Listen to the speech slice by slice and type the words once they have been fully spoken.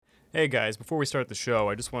Hey guys, before we start the show,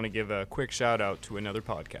 I just want to give a quick shout out to another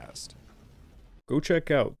podcast. Go check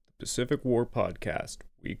out the Pacific War Podcast,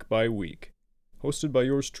 week by week, hosted by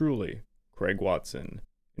yours truly, Craig Watson,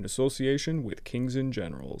 in association with Kings and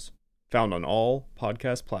Generals, found on all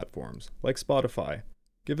podcast platforms like Spotify.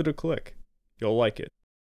 Give it a click. You'll like it.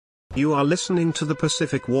 You are listening to the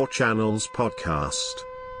Pacific War Channel's podcast.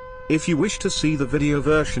 If you wish to see the video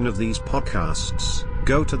version of these podcasts,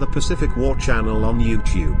 go to the Pacific War Channel on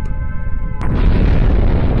YouTube.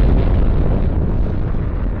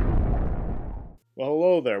 Well,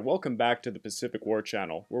 hello there. Welcome back to the Pacific War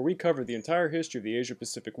Channel, where we cover the entire history of the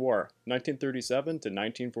Asia-Pacific War, 1937 to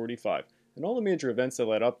 1945, and all the major events that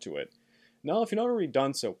led up to it. Now, if you've not already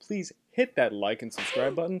done so, please hit that like and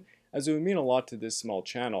subscribe button, as it would mean a lot to this small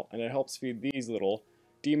channel, and it helps feed these little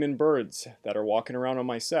demon birds that are walking around on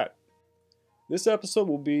my set. This episode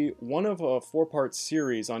will be one of a four-part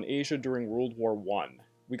series on Asia during World War I.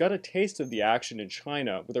 We got a taste of the action in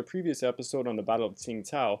China with our previous episode on the Battle of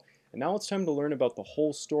Tsingtao, and now it's time to learn about the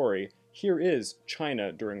whole story. Here is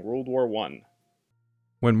China during World War I.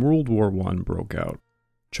 When World War I broke out,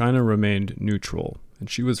 China remained neutral, and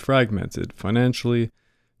she was fragmented, financially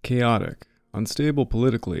chaotic, unstable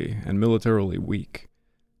politically, and militarily weak.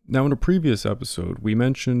 Now, in a previous episode, we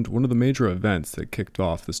mentioned one of the major events that kicked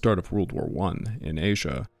off the start of World War I in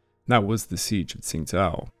Asia. That was the Siege of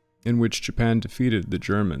Tsingtao, in which Japan defeated the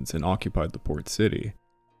Germans and occupied the port city.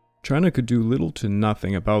 China could do little to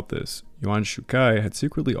nothing about this. Yuan Shikai had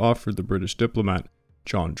secretly offered the British diplomat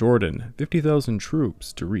John Jordan 50,000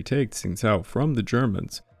 troops to retake Tsingtao from the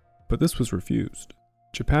Germans, but this was refused.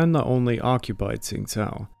 Japan not only occupied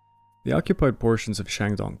Tsingtao, they occupied portions of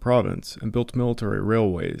Shandong province and built military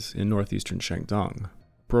railways in northeastern Shandong,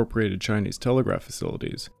 appropriated Chinese telegraph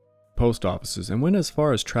facilities, post offices, and went as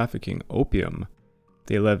far as trafficking opium.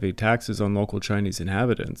 They levied taxes on local Chinese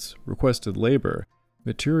inhabitants, requested labor,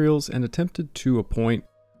 materials, and attempted to appoint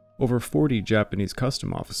over 40 Japanese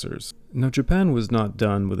custom officers. Now, Japan was not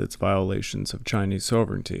done with its violations of Chinese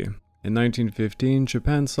sovereignty. In 1915,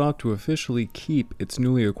 Japan sought to officially keep its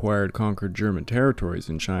newly acquired conquered German territories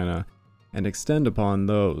in China and extend upon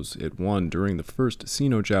those it won during the First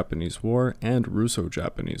Sino-Japanese War and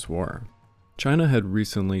Russo-Japanese War. China had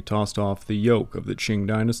recently tossed off the yoke of the Qing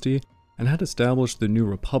dynasty and had established the new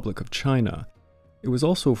Republic of China. It was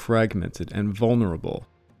also fragmented and vulnerable.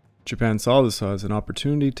 Japan saw this as an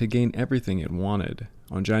opportunity to gain everything it wanted.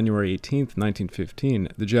 On January 18, 1915,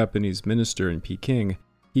 the Japanese minister in Peking,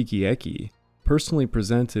 Hikieki, personally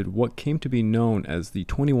presented what came to be known as the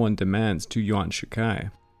 21 demands to Yuan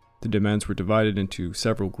Shikai. The demands were divided into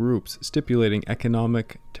several groups, stipulating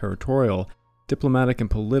economic, territorial, diplomatic, and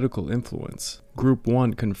political influence. Group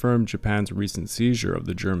 1 confirmed Japan's recent seizure of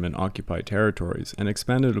the German-occupied territories and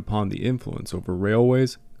expanded upon the influence over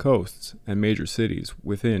railways, coasts, and major cities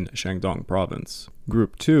within Shandong province.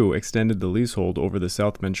 Group 2 extended the leasehold over the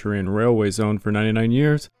South Manchurian Railway Zone for 99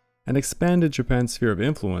 years and expanded Japan's sphere of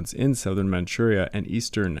influence in southern Manchuria and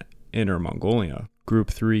eastern Inner Mongolia. Group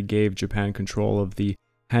 3 gave Japan control of the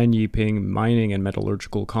Han Yiping mining and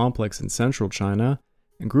metallurgical complex in central China,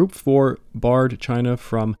 and Group 4 barred China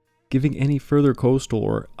from giving any further coastal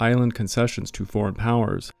or island concessions to foreign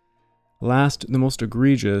powers. Last, the most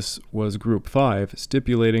egregious, was Group 5,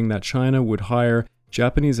 stipulating that China would hire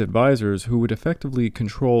Japanese advisors who would effectively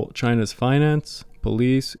control China's finance,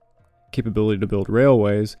 police, capability to build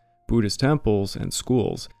railways, Buddhist temples, and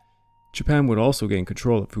schools. Japan would also gain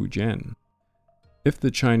control of Fujian. If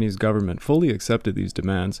the Chinese government fully accepted these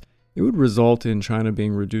demands, it would result in China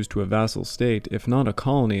being reduced to a vassal state, if not a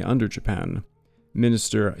colony, under Japan.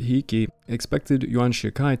 Minister Hiki expected Yuan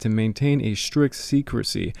Shikai to maintain a strict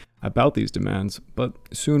secrecy about these demands, but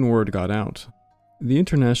soon word got out. The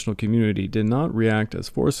international community did not react as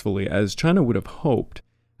forcefully as China would have hoped.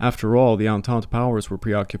 After all, the Entente powers were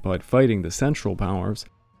preoccupied fighting the Central powers.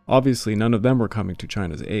 Obviously, none of them were coming to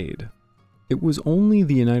China's aid. It was only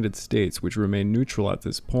the United States, which remained neutral at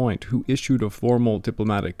this point, who issued a formal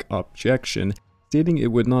diplomatic objection, stating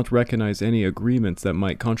it would not recognize any agreements that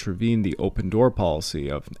might contravene the open door policy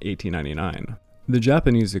of 1899. The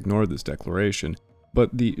Japanese ignored this declaration,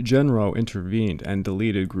 but the Genro intervened and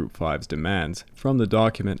deleted Group 5's demands from the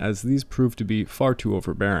document as these proved to be far too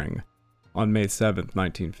overbearing. On May 7,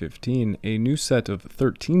 1915, a new set of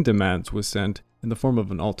 13 demands was sent in the form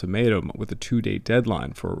of an ultimatum with a 2-day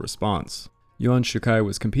deadline for a response. Yuan Shikai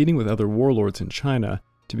was competing with other warlords in China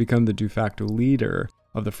to become the de facto leader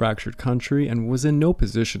of the fractured country and was in no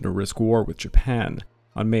position to risk war with Japan.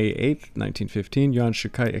 On May 8, 1915, Yuan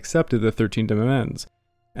Shikai accepted the 13 demands,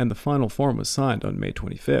 and the final form was signed on May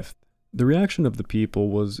 25th. The reaction of the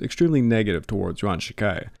people was extremely negative towards Yuan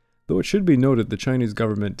Shikai. though it should be noted the Chinese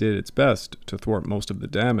government did its best to thwart most of the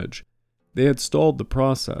damage. They had stalled the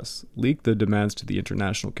process, leaked the demands to the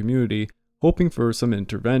international community, hoping for some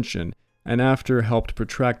intervention, and after helped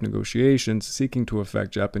protract negotiations seeking to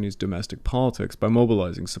affect Japanese domestic politics by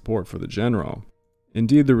mobilizing support for the general.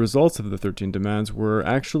 Indeed, the results of the 13 demands were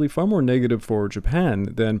actually far more negative for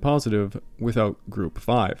Japan than positive without Group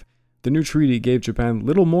 5. The new treaty gave Japan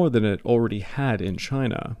little more than it already had in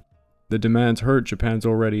China. The demands hurt Japan's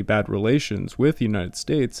already bad relations with the United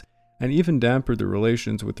States and even dampened their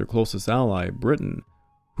relations with their closest ally, Britain,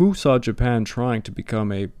 who saw Japan trying to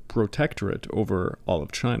become a protectorate over all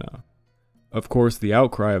of China. Of course, the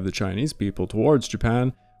outcry of the Chinese people towards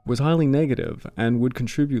Japan was highly negative and would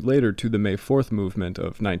contribute later to the May 4th movement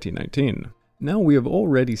of 1919. Now, we have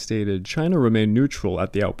already stated China remained neutral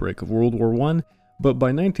at the outbreak of World War I, but by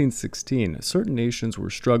 1916, certain nations were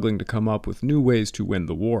struggling to come up with new ways to win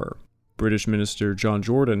the war. British Minister John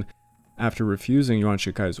Jordan, after refusing Yuan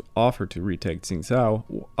Shikai's offer to retake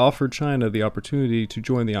Tsingtao, offered China the opportunity to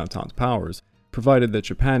join the Entente powers, provided that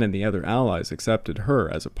Japan and the other allies accepted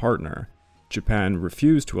her as a partner. Japan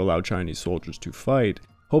refused to allow Chinese soldiers to fight,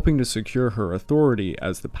 hoping to secure her authority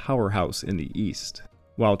as the powerhouse in the East.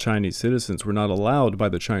 While Chinese citizens were not allowed by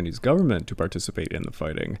the Chinese government to participate in the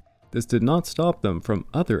fighting, this did not stop them from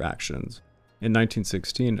other actions. In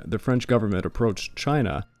 1916, the French government approached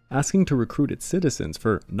China, asking to recruit its citizens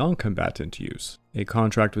for non-combatant use. A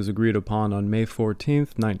contract was agreed upon on May 14,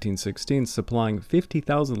 1916, supplying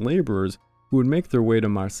 50,000 laborers who would make their way to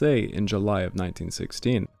Marseille in July of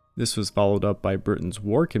 1916. This was followed up by Britain's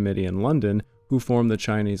War Committee in London, who formed the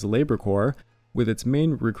Chinese Labor Corps, with its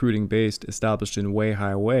main recruiting base established in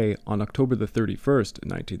Weihai Wei on October 31,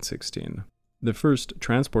 1916. The first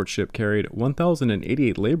transport ship carried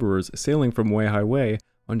 1,088 laborers sailing from Weihai Wei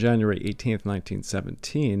on January 18,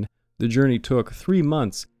 1917. The journey took 3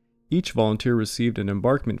 months. Each volunteer received an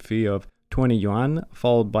embarkment fee of 20 yuan,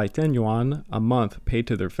 followed by 10 yuan a month paid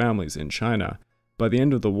to their families in China. By the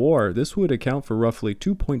end of the war, this would account for roughly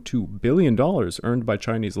 $2.2 billion earned by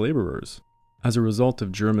Chinese laborers. As a result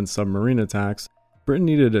of German submarine attacks, Britain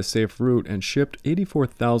needed a safe route and shipped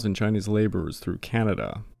 84,000 Chinese laborers through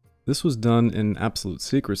Canada. This was done in absolute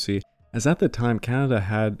secrecy, as at the time Canada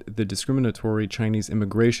had the discriminatory Chinese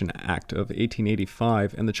Immigration Act of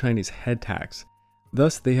 1885 and the Chinese head tax.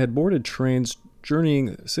 Thus, they had boarded trains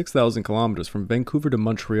journeying 6,000 kilometers from Vancouver to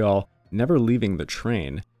Montreal, never leaving the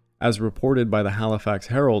train. As reported by the Halifax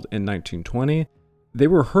Herald in 1920, they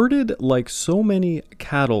were herded like so many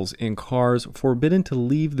cattle in cars, forbidden to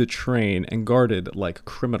leave the train and guarded like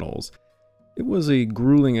criminals. It was a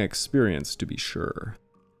grueling experience, to be sure.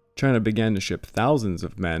 China began to ship thousands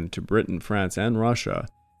of men to Britain, France, and Russia.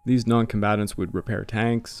 These non-combatants would repair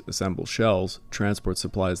tanks, assemble shells, transport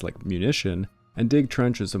supplies like munition, and dig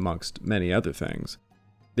trenches amongst many other things.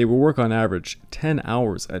 They would work on average 10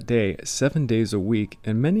 hours a day, 7 days a week,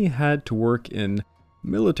 and many had to work in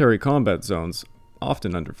military combat zones,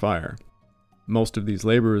 often under fire. Most of these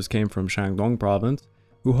laborers came from Shandong province,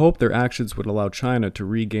 who hoped their actions would allow China to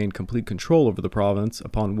regain complete control over the province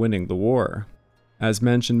upon winning the war. As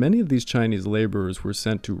mentioned, many of these Chinese laborers were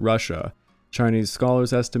sent to Russia. Chinese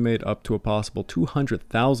scholars estimate up to a possible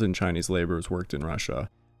 200,000 Chinese laborers worked in Russia.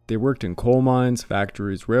 They worked in coal mines,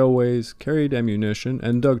 factories, railways, carried ammunition,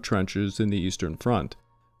 and dug trenches in the Eastern Front.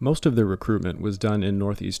 Most of their recruitment was done in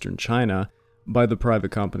northeastern China by the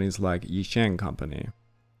private companies like Yisheng Company.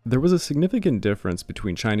 There was a significant difference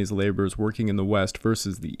between Chinese laborers working in the West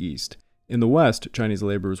versus the East. In the West, Chinese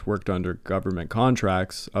laborers worked under government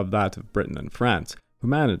contracts of that of Britain and France, who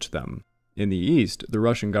managed them. In the East, the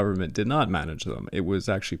Russian government did not manage them. It was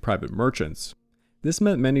actually private merchants. This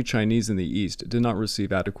meant many Chinese in the East did not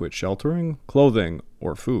receive adequate sheltering, clothing,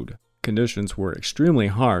 or food. Conditions were extremely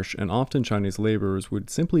harsh, and often Chinese laborers would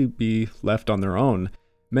simply be left on their own.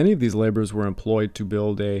 Many of these laborers were employed to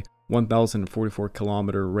build a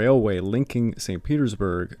 1,044-kilometer railway linking St.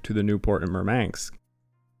 Petersburg to the new port in Murmansk.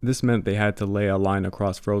 This meant they had to lay a line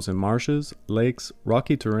across frozen marshes, lakes,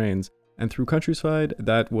 rocky terrains, and through countryside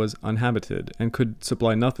that was uninhabited and could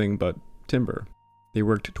supply nothing but timber. They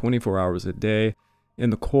worked 24 hours a day. In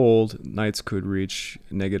the cold, nights could reach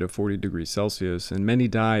negative 40 degrees Celsius, and many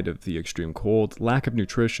died of the extreme cold, lack of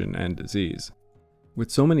nutrition, and disease. With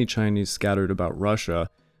so many Chinese scattered about Russia,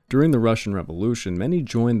 during the Russian Revolution, many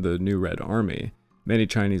joined the new Red Army. Many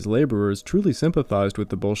Chinese laborers truly sympathized with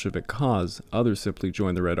the Bolshevik cause, others simply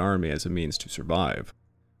joined the Red Army as a means to survive.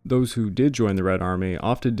 Those who did join the Red Army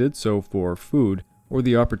often did so for food or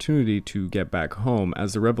the opportunity to get back home,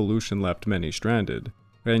 as the revolution left many stranded.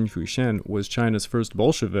 Ren Fuxian was China's first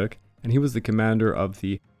Bolshevik, and he was the commander of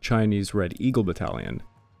the Chinese Red Eagle Battalion.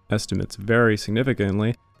 Estimates vary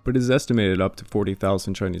significantly, but it is estimated up to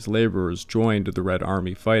 40,000 Chinese laborers joined the Red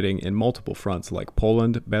Army fighting in multiple fronts like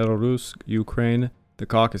Poland, Belarus, Ukraine, the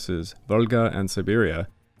Caucasus, Volga, and Siberia.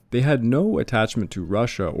 They had no attachment to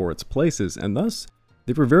Russia or its places, and thus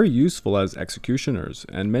they were very useful as executioners,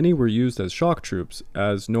 and many were used as shock troops,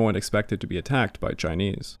 as no one expected to be attacked by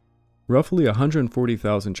Chinese. Roughly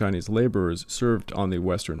 140,000 Chinese laborers served on the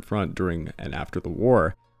Western Front during and after the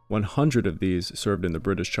war. 100 of these served in the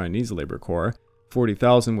British Chinese Labor Corps,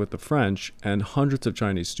 40,000 with the French, and hundreds of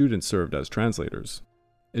Chinese students served as translators.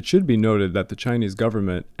 It should be noted that the Chinese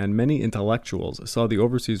government and many intellectuals saw the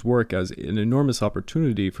overseas work as an enormous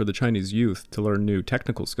opportunity for the Chinese youth to learn new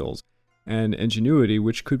technical skills and ingenuity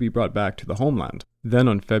which could be brought back to the homeland. Then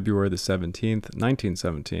on February the 17th,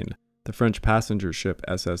 1917, the French passenger ship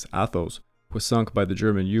SS Athos was sunk by the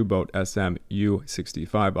German U-boat SM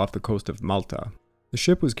U-65 off the coast of Malta. The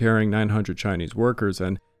ship was carrying 900 Chinese workers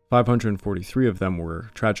and 543 of them were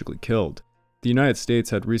tragically killed. The United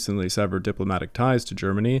States had recently severed diplomatic ties to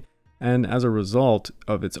Germany, and as a result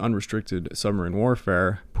of its unrestricted submarine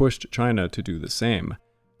warfare, pushed China to do the same.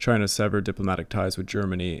 China severed diplomatic ties with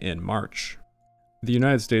Germany in March. The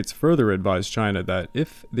United States further advised China that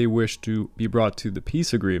if they wished to be brought to the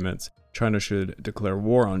peace agreements, China should declare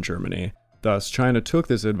war on Germany. Thus, China took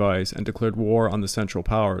this advice and declared war on the Central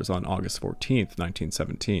Powers on August 14,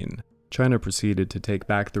 1917. China proceeded to take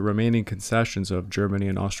back the remaining concessions of Germany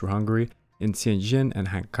and Austro-Hungary in Tianjin and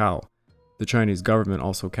Hankow. The Chinese government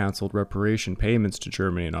also cancelled reparation payments to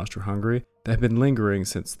Germany and Austro-Hungary that had been lingering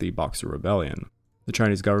since the Boxer Rebellion. The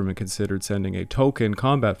Chinese government considered sending a token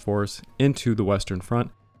combat force into the Western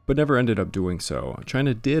Front, but never ended up doing so.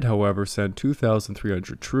 China did, however, send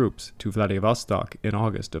 2,300 troops to Vladivostok in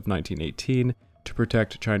August of 1918 to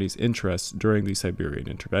protect Chinese interests during the Siberian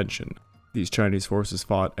Intervention. These Chinese forces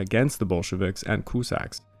fought against the Bolsheviks and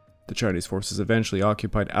Cossacks. The Chinese forces eventually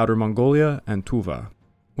occupied Outer Mongolia and Tuva.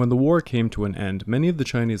 When the war came to an end, many of the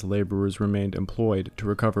Chinese laborers remained employed to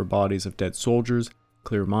recover bodies of dead soldiers,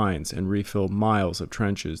 clear mines, and refill miles of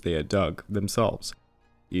trenches they had dug themselves.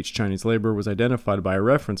 Each Chinese laborer was identified by a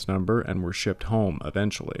reference number and were shipped home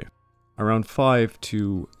eventually. Around 5,000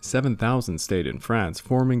 to 7,000 stayed in France,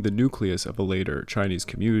 forming the nucleus of a later Chinese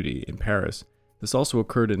community in Paris. This also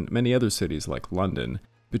occurred in many other cities like London.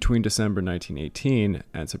 Between December 1918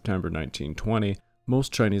 and September 1920,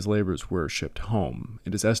 most Chinese laborers were shipped home.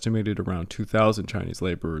 It is estimated around 2,000 Chinese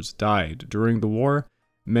laborers died during the war,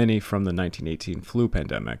 many from the 1918 flu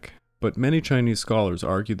pandemic. But many Chinese scholars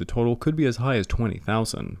argue the total could be as high as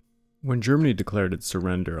 20,000. When Germany declared its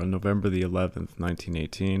surrender on November the 11th,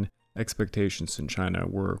 1918, expectations in China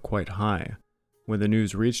were quite high. When the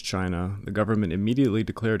news reached China, the government immediately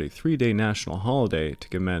declared a 3-day national holiday to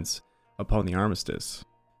commence upon the armistice.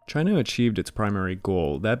 China achieved its primary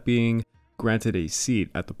goal, that being granted a seat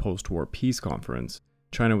at the post-war peace conference.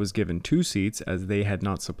 China was given 2 seats as they had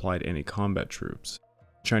not supplied any combat troops.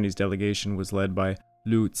 The Chinese delegation was led by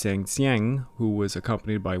Lu Zhengxiang, who was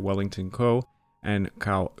accompanied by Wellington Ko and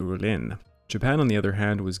Cao Rulin. Japan, on the other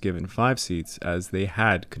hand, was given 5 seats as they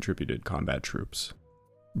had contributed combat troops.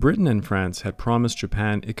 Britain and France had promised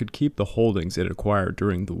Japan it could keep the holdings it acquired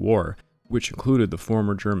during the war, which included the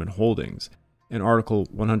former German holdings. In Article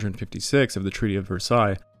 156 of the Treaty of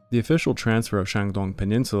Versailles, the official transfer of Shandong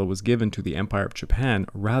Peninsula was given to the Empire of Japan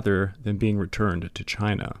rather than being returned to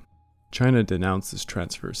China. China denounced this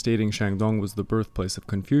transfer, stating Shandong was the birthplace of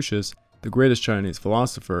Confucius, the greatest Chinese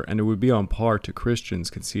philosopher, and it would be on par to Christians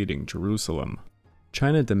conceding Jerusalem.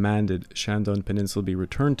 China demanded Shandong Peninsula be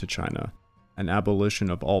returned to China, an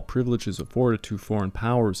abolition of all privileges afforded to foreign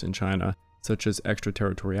powers in China, such as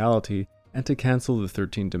extraterritoriality, and to cancel the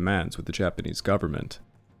 13 demands with the Japanese government.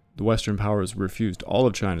 The Western powers refused all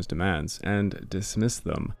of China's demands and dismissed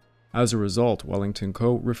them. As a result, Wellington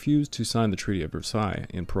Co. refused to sign the Treaty of Versailles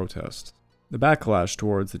in protest. The backlash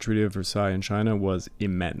towards the Treaty of Versailles in China was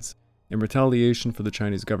immense. In retaliation for the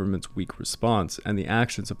Chinese government's weak response and the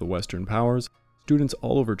actions of the Western powers, students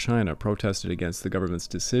all over China protested against the government's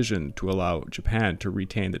decision to allow Japan to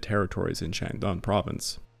retain the territories in Shandong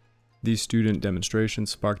province. These student demonstrations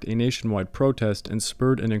sparked a nationwide protest and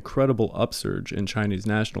spurred an incredible upsurge in Chinese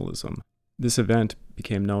nationalism. This event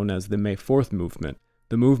became known as the May 4th movement.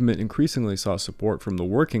 The movement increasingly saw support from the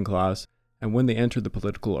working class, and when they entered the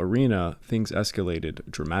political arena, things escalated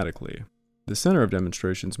dramatically. The center of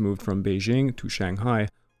demonstrations moved from Beijing to Shanghai,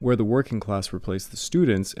 where the working class replaced the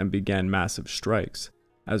students and began massive strikes.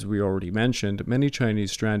 As we already mentioned, many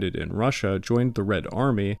Chinese stranded in Russia joined the Red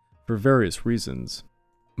Army for various reasons.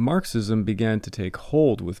 Marxism began to take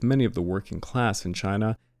hold with many of the working class in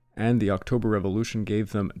China, and the October Revolution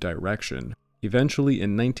gave them direction. Eventually,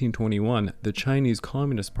 in 1921, the Chinese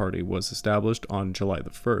Communist Party was established on July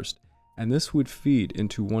the 1st, and this would feed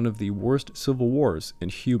into one of the worst civil wars in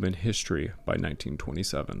human history by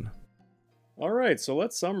 1927. Alright, so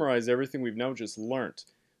let's summarize everything we've now just learnt.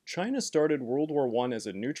 China started World War I as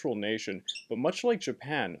a neutral nation, but much like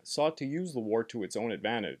Japan, sought to use the war to its own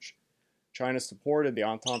advantage. China supported the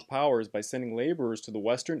Entente powers by sending laborers to the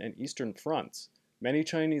Western and Eastern fronts. Many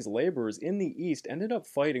Chinese laborers in the East ended up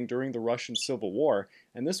fighting during the Russian Civil War,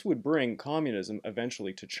 and this would bring communism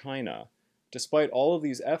eventually to China. Despite all of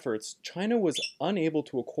these efforts, China was unable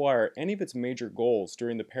to acquire any of its major goals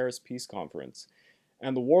during the Paris Peace Conference,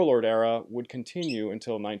 and the warlord era would continue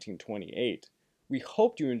until 1928. We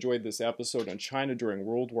hoped you enjoyed this episode on China during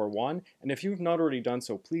World War I, and if you've not already done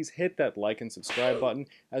so, please hit that like and subscribe button,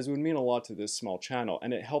 as it would mean a lot to this small channel,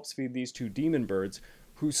 and it helps feed these two demon birds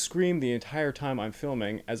who scream the entire time I'm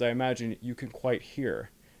filming, as I imagine you can quite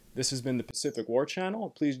hear. This has been the Pacific War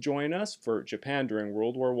Channel. Please join us for Japan during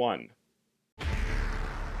World War I.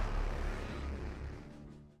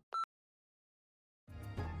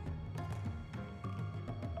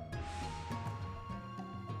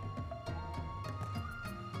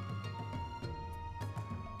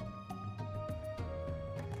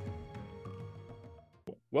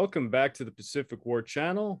 Welcome back to the Pacific War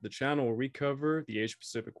Channel, the channel where we cover the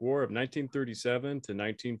Asia-Pacific War of 1937 to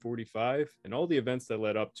 1945 and all the events that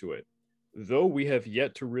led up to it. Though we have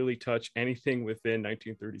yet to really touch anything within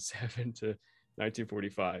 1937 to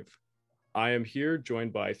 1945. I am here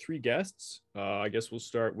joined by three guests. I guess we'll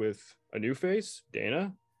start with a new face,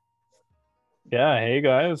 Dana. Yeah, hey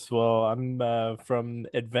guys. Well, I'm from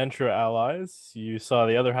Adventure Allies. You saw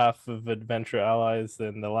the other half of Adventure Allies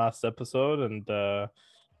in the last episode, and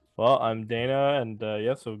well, I'm Dana, and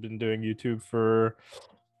yes, I've been doing YouTube for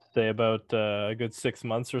say about a good 6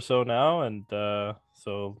 months or so now, and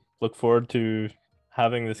so look forward to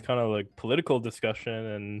having this kind of like political discussion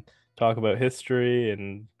and talk about history,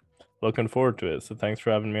 and looking forward to it. So thanks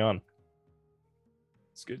for having me on.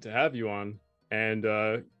 It's good to have you on. And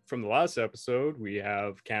from the last episode, we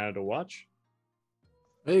have Canada Watch.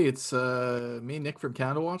 Hey, it's me, Nick from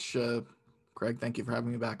Canada Watch. Craig, thank you for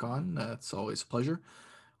having me back on. It's always a pleasure.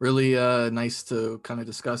 Really nice to kind of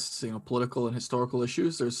discuss, political and historical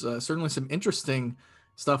issues. There's certainly some interesting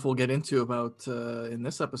stuff we'll get into about in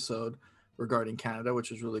this episode regarding Canada,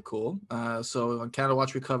 which is really cool. So on Canada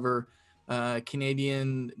Watch, we cover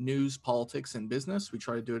Canadian news, politics, and business. We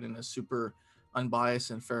try to do it in a super unbiased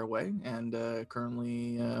and fair way. And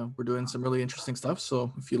currently, we're doing some really interesting stuff.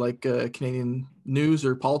 So if you like Canadian news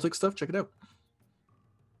or politics stuff, check it out.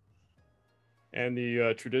 And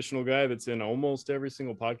the traditional guy that's in almost every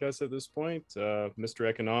single podcast at this point, Mr.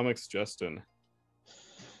 Economics, Justin.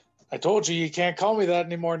 I told you can't call me that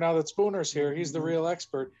anymore now that Spooner's here. He's the real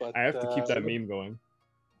expert. But I have to keep that meme going.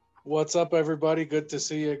 What's up, everybody? Good to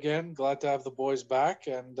see you again. Glad to have the boys back,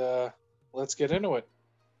 and let's get into it.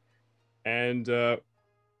 And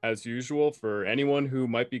as usual, for anyone who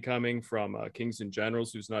might be coming from Kings and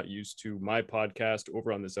Generals who's not used to my podcast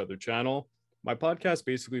over on this other channel, my podcast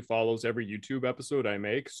basically follows every YouTube episode I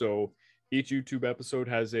make. So each YouTube episode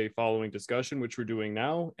has a following discussion, which we're doing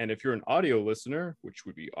now. And if you're an audio listener, which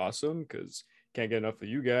would be awesome because can't get enough of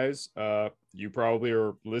you guys, you probably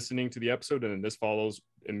are listening to the episode and then this follows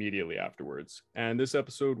immediately afterwards. And this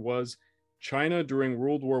episode was China during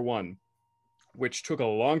World War I, which took a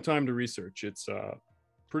long time to research. It's a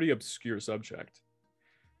pretty obscure subject.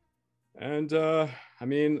 And I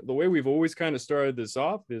mean, the way we've always kind of started this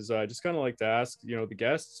off is I just kind of like to ask, the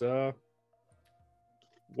guests,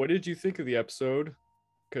 what did you think of the episode?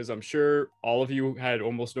 Because I'm sure all of you had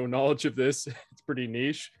almost no knowledge of this. It's pretty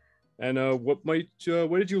niche. And what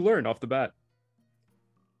did you learn off the bat?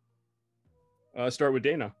 Start with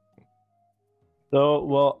Dana. So,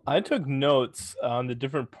 well, I took notes on the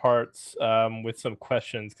different parts with some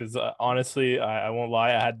questions because honestly, I won't lie,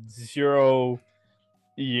 I had zero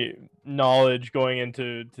knowledge going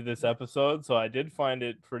into this episode. So I did find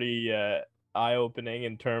it pretty eye-opening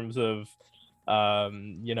in terms of,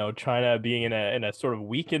 China being in a sort of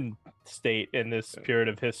weakened state in this period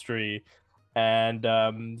of history. And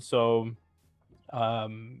well,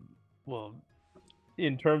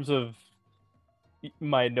 in terms of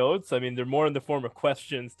my notes, I mean, they're more in the form of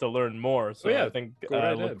questions to learn more. So I think go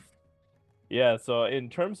right ahead. Yeah, so in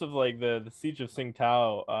terms of like the siege of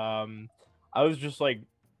Tsingtao, I was just like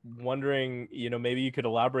wondering, maybe you could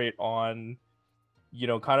elaborate on,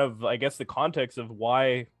 kind of, I guess, the context of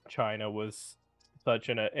why China was such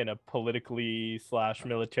in a politically /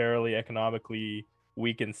 militarily, economically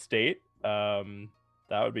weakened state. That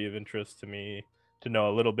would be of interest to me to know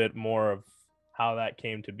a little bit more of how that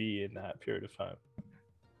came to be in that period of time.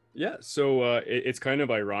 Yeah, so it's kind of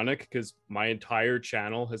ironic because my entire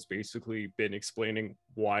channel has basically been explaining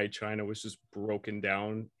why China was just broken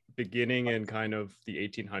down beginning in kind of the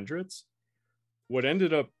 1800s. What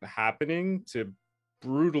ended up happening, to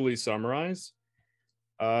brutally summarize,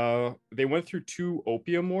 they went through two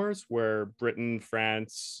Opium Wars where Britain,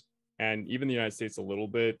 France, and even the United States a little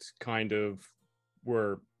bit kind of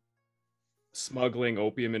were smuggling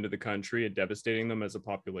opium into the country and devastating them as a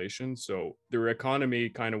population. So their economy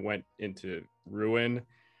kind of went into ruin.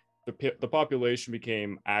 The population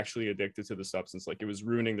became actually addicted to the substance, like it was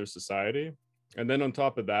ruining their society. And then on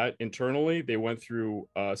top of that, internally, they went through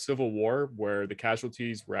a civil war where the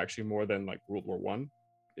casualties were actually more than like World War One.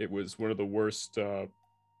 It was one of the worst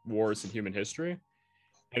wars in human history.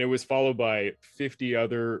 And it was followed by 50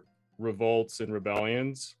 other revolts and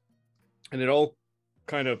rebellions. And it all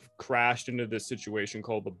kind of crashed into this situation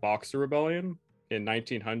called the Boxer Rebellion in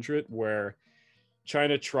 1900, where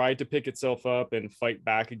China tried to pick itself up and fight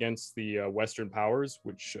back against the Western powers,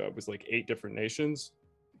 which was like 8 different nations,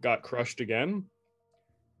 got crushed again.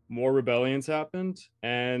 More rebellions happened,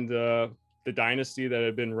 and the dynasty that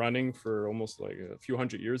had been running for almost like a few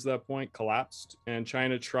hundred years at that point collapsed, and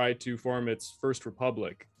China tried to form its first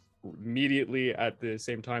republic immediately at the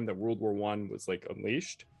same time that World War One was like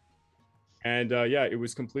unleashed. And yeah, it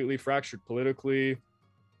was completely fractured politically.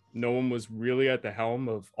 No one was really at the helm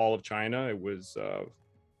of all of China. It was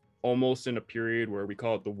almost in a period where we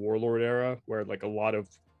call it the warlord era, where like a lot of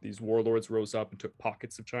these warlords rose up and took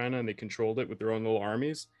pockets of China and they controlled it with their own little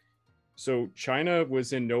armies. So China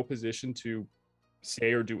was in no position to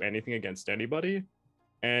say or do anything against anybody.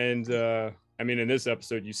 And I mean, in this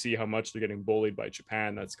episode, you see how much they're getting bullied by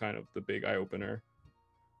Japan. That's kind of the big eye opener.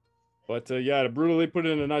 But yeah, to brutally put it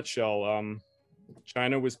in a nutshell,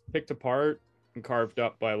 China was picked apart and carved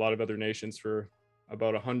up by a lot of other nations for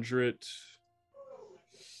about 100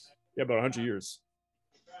 years.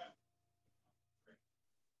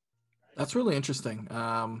 That's really interesting.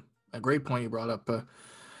 A great point you brought up,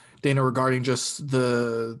 Dana, regarding just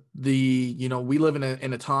the we live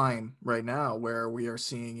in a time right now where we are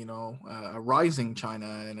seeing a rising China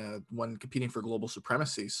and one competing for global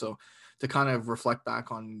supremacy. So to kind of reflect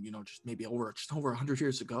back on just maybe over 100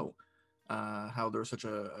 years ago, how there's such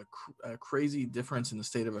a crazy difference in the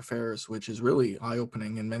state of affairs, which is really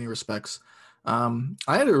eye-opening in many respects. I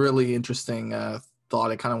had a really interesting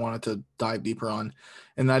thought I kind of wanted to dive deeper on,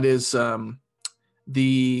 and that is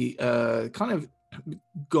the kind of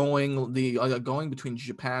going between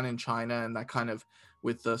Japan and China, and that kind of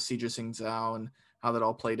with the siege of Tsingtao and how that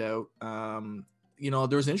all played out.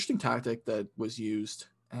 There was an interesting tactic that was used,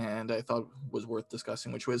 and I thought was worth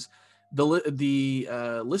discussing, which was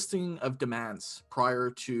the listing of demands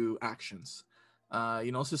prior to actions.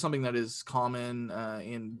 This is something that is common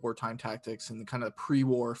in wartime tactics in the kind of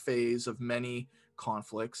pre-war phase of many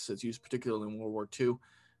conflicts. It's used particularly in World War II.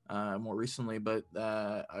 More recently, but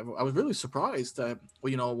I was really surprised that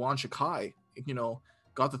Yuan Shikai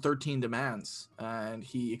got the 13 demands and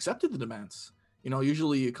he accepted the demands.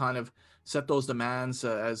 Usually you kind of set those demands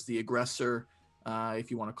as the aggressor,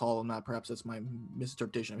 if you want to call them that. Perhaps that's my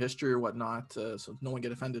misinterpretation of history or whatnot, so no one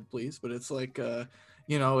get offended, please. But it's like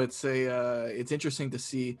it's interesting to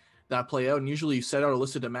see that play out, and usually you set out a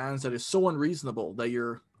list of demands that is so unreasonable that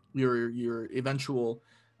your eventual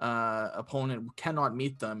opponent cannot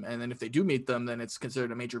meet them, and then if they do meet them, then it's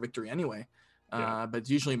considered a major victory anyway. But it's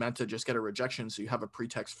usually meant to just get a rejection, so you have a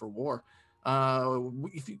pretext for war.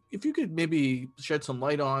 If you could maybe shed some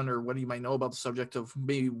light on, or what you might know about the subject of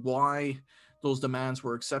maybe why those demands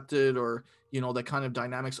were accepted, or the kind of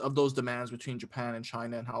dynamics of those demands between Japan and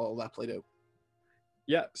China and how all that played out.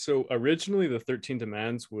 Yeah, so originally the 13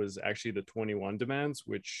 demands was actually the 21 demands,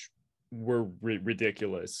 which were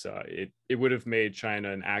ridiculous. It would have made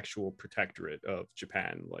China an actual protectorate of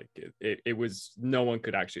Japan. Like it was, no one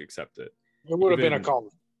could actually accept it. It would have been a colony.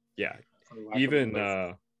 Yeah, even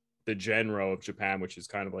the Genro of Japan, which is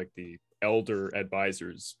kind of like the elder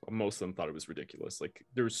advisors, most of them thought it was ridiculous. Like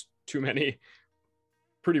there's too many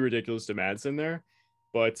pretty ridiculous demands in there.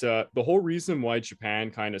 But the whole reason why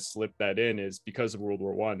Japan kind of slipped that in is because of World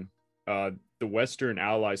War One. The Western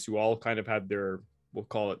allies, who all kind of had their, we'll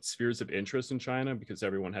call it, spheres of interest in China, because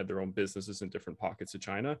everyone had their own businesses in different pockets of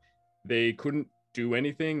China, they couldn't do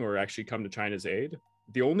anything or actually come to China's aid.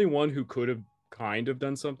 The only one who could have kind of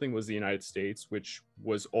done something was the United States, which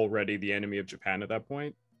was already the enemy of Japan at that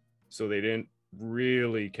point. So they didn't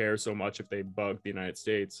really care so much if they bugged the United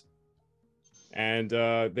States. And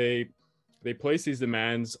they placed these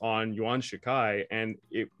demands on Yuan Shikai, and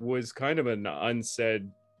it was kind of an unsaid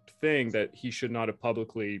thing that he should not have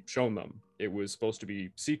publicly shown them. It was supposed to be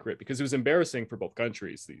secret because it was embarrassing for both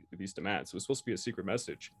countries, these demands. It was supposed to be a secret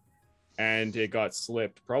message. And it got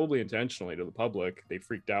slipped, probably intentionally, to the public. They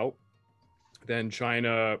freaked out. Then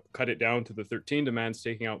China cut it down to the 13 demands,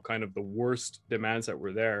 taking out kind of the worst demands that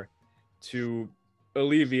were there to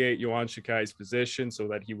alleviate Yuan Shikai's position so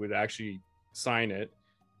that he would actually sign it.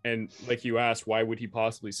 And like you asked, why would he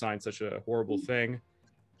possibly sign such a horrible thing?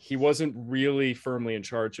 He wasn't really firmly in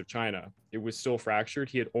charge of China. It was still fractured.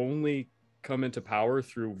 He had only come into power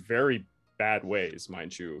through very bad ways,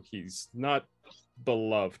 mind you. He's not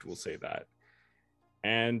beloved, we'll say that.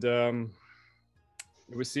 And it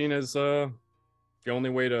was seen as the only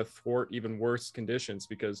way to thwart even worse conditions,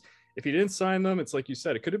 because if he didn't sign them, it's like you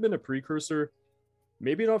said, it could have been a precursor,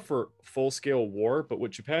 maybe not for full-scale war, but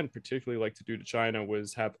what Japan particularly liked to do to China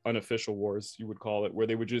was have unofficial wars, you would call it, where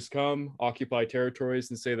they would just come, occupy territories,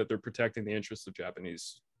 and say that they're protecting the interests of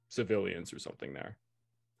Japanese civilians or something there.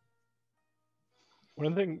 One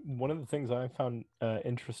of the things I found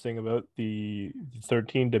interesting about the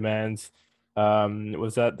 13 demands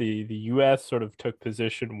was that the U.S. sort of took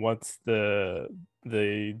position once the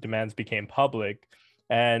demands became public,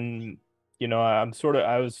 and I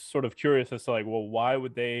was sort of curious as to like, well, why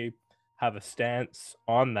would they have a stance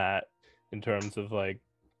on that in terms of like,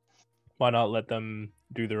 why not let them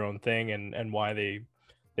do their own thing, and why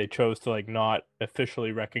they chose to like not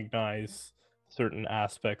officially recognize certain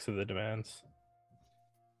aspects of the demands.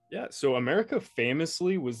 Yeah, so America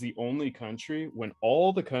famously was the only country when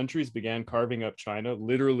all the countries began carving up China,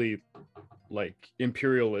 literally like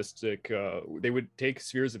imperialistic. They would take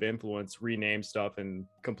spheres of influence, rename stuff, and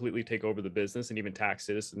completely take over the business and even tax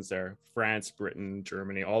citizens there. France, Britain,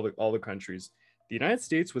 Germany, all the countries. The United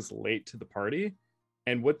States was late to the party,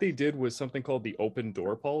 and what they did was something called the open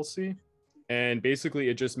door policy. And basically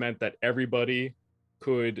it just meant that everybody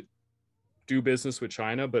could do business with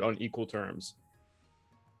China, but on equal terms,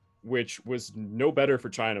 which was no better for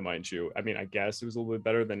China, mind you. I mean, I guess it was a little bit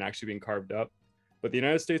better than actually being carved up. But the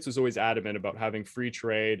United States was always adamant about having free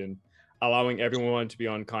trade and allowing everyone to be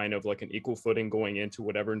on kind of like an equal footing going into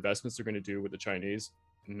whatever investments they're going to do with the Chinese.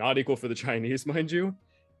 Not equal for the Chinese, mind you.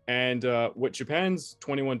 And what Japan's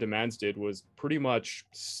 21 demands did was pretty much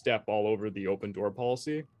step all over the open door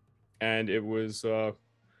policy. And it was...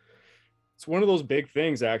 it's one of those big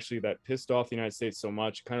things, actually, that pissed off the United States so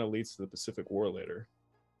much, kind of leads to the Pacific War later.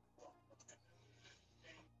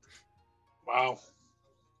 Wow.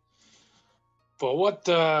 But what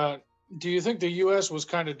do you think the U.S. was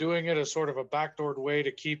kind of doing it as sort of a backdoored way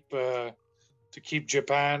to keep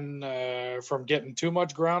Japan from getting too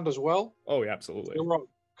much ground as well? Oh, yeah, absolutely.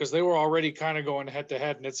 Because they were already kind of going head to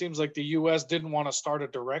head, and it seems like the U.S. didn't want to start a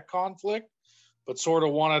direct conflict, but sort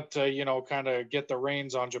of wanted to, kind of get the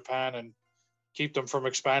reins on Japan and keep them from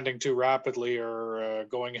expanding too rapidly or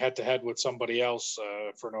going head to head with somebody else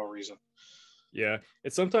for no reason. Yeah,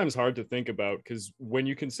 it's sometimes hard to think about because when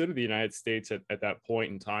you consider the United States at that point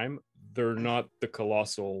in time, they're not the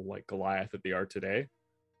colossal like Goliath that they are today.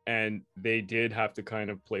 And they did have to kind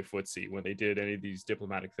of play footsie when they did any of these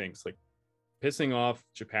diplomatic things. Like pissing off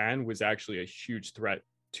Japan was actually a huge threat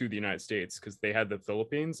to the United States because they had the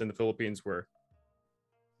Philippines, and the Philippines were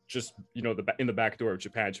just, in the back door of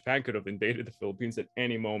Japan. Japan could have invaded the Philippines at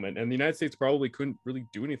any moment, and the United States probably couldn't really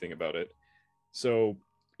do anything about it. So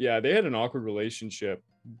yeah, they had an awkward relationship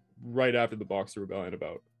right after the Boxer Rebellion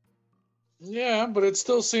about. Yeah, but it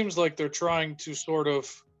still seems like they're trying to sort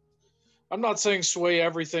of, I'm not saying sway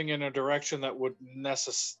everything in a direction that would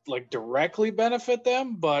directly benefit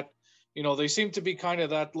them, but, they seem to be kind of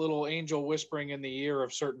that little angel whispering in the ear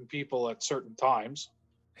of certain people at certain times.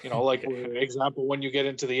 Like for example, when you get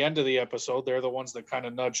into the end of the episode, they're the ones that kind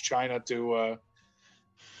of nudge China to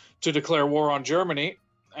declare war on Germany.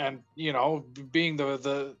 And, being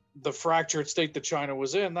the fractured state that China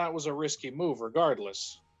was in, that was a risky move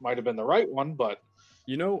regardless. Might have been the right one, but...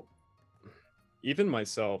 even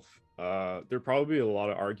myself, there probably a lot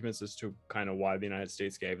of arguments as to kind of why the United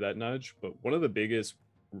States gave that nudge. But one of the biggest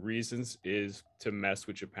reasons is to mess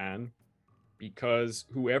with Japan, because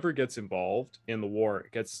whoever gets involved in the war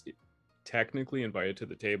gets technically invited to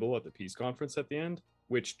the table at the peace conference at the end,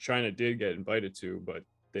 which China did get invited to, but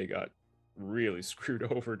they got really screwed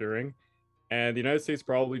over during. And the United States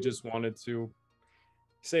probably just wanted to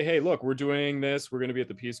say, hey, look, we're doing this, we're going to be at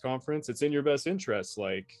the peace conference, it's in your best interest,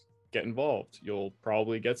 like, get involved, you'll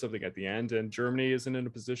probably get something at the end, and Germany isn't in a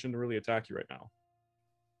position to really attack you right now.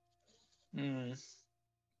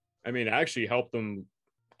 I mean, it actually helped them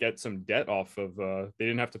get some debt off of they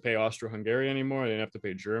didn't have to pay Austro-Hungary anymore, they didn't have to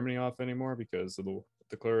pay Germany off anymore because of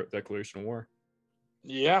the declaration of war.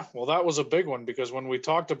 Yeah, well, that was a big one because when we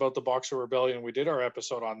talked about the Boxer Rebellion, we did our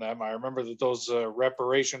episode on them. I remember that those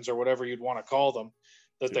reparations or whatever you'd want to call them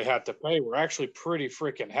that they had to pay were actually pretty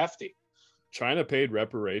freaking hefty. China paid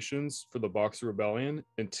reparations for the Boxer Rebellion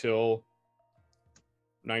until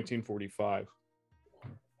 1945.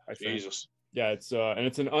 I think. Jesus. Yeah, it's and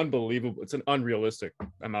it's an unrealistic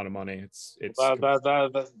amount of money.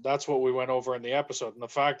 That's what we went over in the episode, and the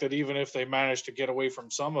fact that even if they managed to get away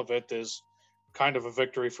from some of it is kind of a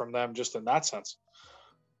victory from them, just in that sense.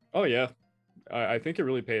 Oh yeah, I think it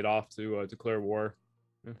really paid off to declare war.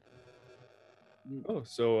 Yeah. Oh,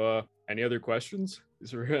 so any other questions?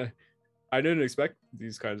 I didn't expect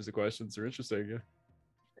these kinds of questions. They're interesting. Yeah.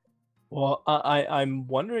 Well, I'm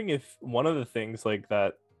wondering if one of the things like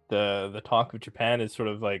that the talk of Japan is sort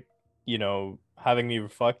of like, having me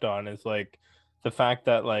reflect on is like the fact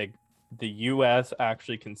that like the US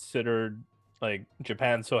actually considered like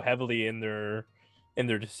Japan so heavily in their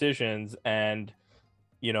decisions, and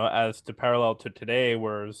as to parallel to today,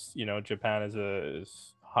 whereas Japan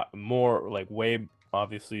is more like way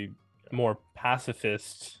obviously more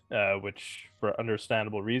pacifist, which for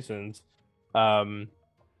understandable reasons. And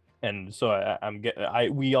so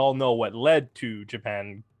we all know what led to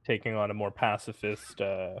Japan taking on a more pacifist,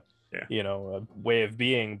 way of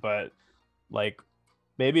being. But like,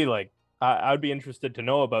 maybe like I'd be interested to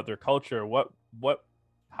know about their culture,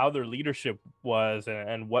 how their leadership was,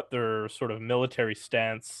 and what their sort of military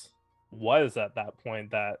stance was at that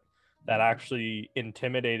point that actually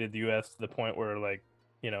intimidated the U.S. to the point where like,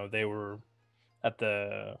 they were at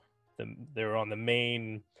they were on the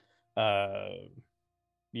main.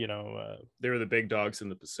 They were the big dogs in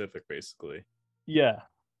the Pacific, basically. Yeah.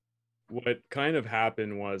 What kind of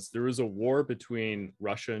happened was there was a war between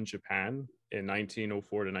Russia and Japan in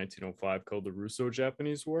 1904 to 1905 called the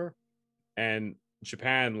Russo-Japanese War, and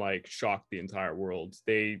Japan like shocked the entire world.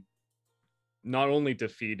 They not only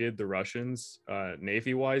defeated the Russians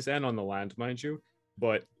navy-wise and on the land, mind you,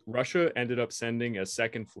 but Russia ended up sending a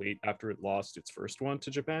second fleet after it lost its first one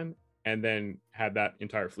to Japan, and then had that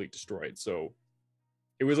entire fleet destroyed. So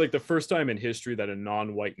it was like the first time in history that a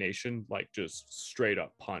non-white nation like just straight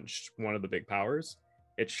up punched one of the big powers.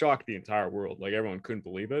 It shocked the entire world. Like everyone couldn't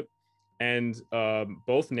believe it. And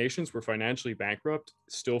both nations were financially bankrupt,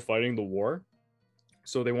 still fighting the war.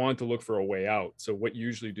 So they wanted to look for a way out. So what you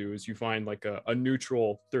usually do is you find like a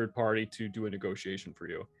neutral third party to do a negotiation for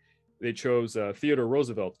you. They chose Theodore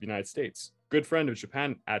Roosevelt of the United States, good friend of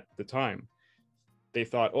Japan at the time. They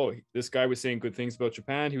thought, oh, this guy was saying good things about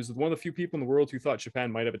Japan. He was one of the few people in the world who thought Japan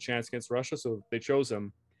might have a chance against Russia, so they chose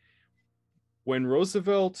him. When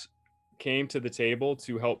Roosevelt came to the table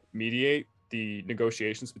to help mediate the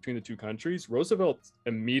negotiations between the two countries, Roosevelt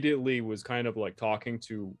immediately was kind of like talking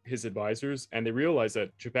to his advisors, and they realized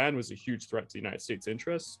that Japan was a huge threat to the United States'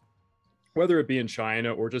 interests, whether it be in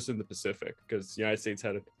China or just in the Pacific, because the United States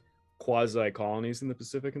had quasi-colonies in the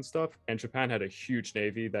Pacific and stuff, and Japan had a huge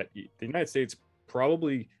navy that the United States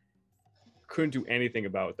probably couldn't do anything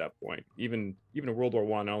about at that point. Even in World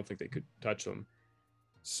War I don't think they could touch them.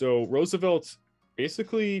 So Roosevelt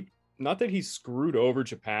basically, not that he screwed over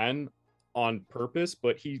Japan on purpose,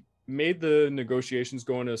 but he made the negotiations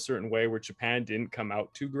go in a certain way where Japan didn't come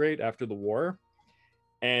out too great after the war.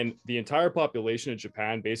 And the entire population of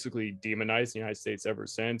Japan basically demonized the United States ever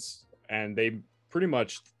since. And they pretty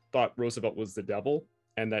much thought Roosevelt was the devil,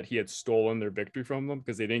 and that he had stolen their victory from them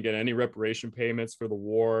because they didn't get any reparation payments for the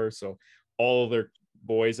war. So all of their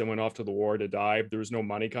boys that went off to the war to die, there was no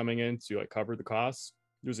money coming in to like cover the costs.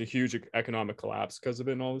 There was a huge economic collapse because of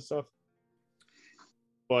it and all this stuff.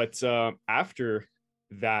 But after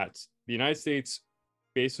that, the United States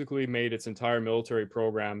basically made its entire military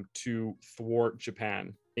program to thwart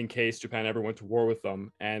Japan in case Japan ever went to war with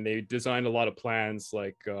them. And they designed a lot of plans,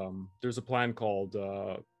 like there's a plan called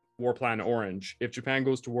War Plan Orange. If Japan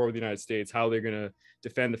goes to war with the United States, how they're going to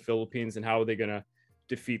defend the Philippines and how are they going to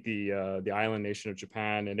defeat the island nation of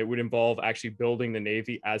Japan. And it would involve actually building the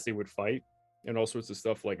navy as they would fight and all sorts of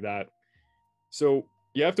stuff like that. So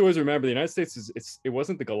you have to always remember the United States it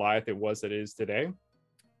wasn't the Goliath it is today.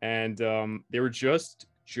 And they were just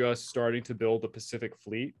starting to build the Pacific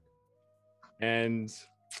Fleet. And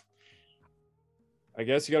I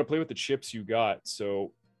guess you got to play with the chips you got.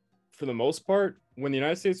 So for the most part, when the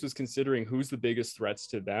United States was considering who's the biggest threats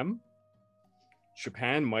to them,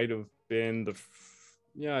 Japan might have been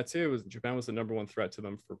I'd say Japan was the number one threat to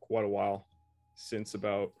them for quite a while, since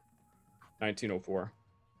about 1904.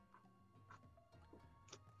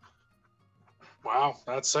 Wow,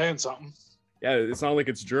 that's saying something. Yeah, it's not like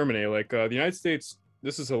it's Germany. Like the United States,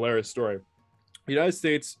 this is a hilarious story. The United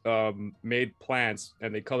States made plans,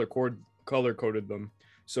 and they color color coded them.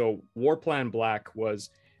 So War Plan Black was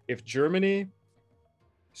if Germany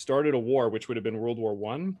started a war, which would have been World War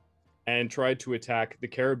I, and tried to attack the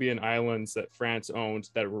Caribbean islands that France owned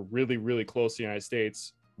that were really, really close to the United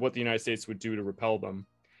States, what the United States would do to repel them.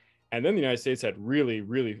 And then the United States had really,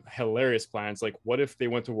 really hilarious plans. Like, what if they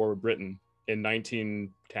went to war with Britain in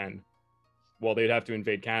 1910? Well, they'd have to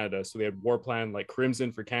invade Canada. So they had war plan like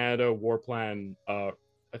Crimson for Canada, war plan,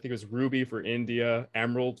 I think it was Ruby for India,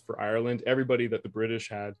 Emerald for Ireland, everybody that the British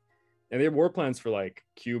had. And they had war plans for like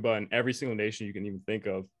Cuba and every single nation you can even think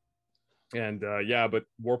of. And yeah, but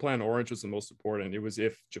War Plan Orange was the most important. It was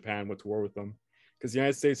if Japan went to war with them, because the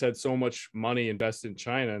United States had so much money invested in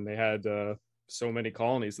China, and they had so many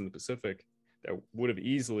colonies in the Pacific that would have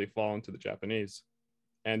easily fallen to the Japanese,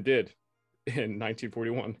 and did in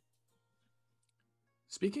 1941.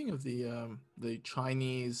 Speaking of the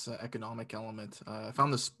Chinese economic element, I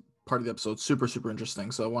found this part of the episode super, super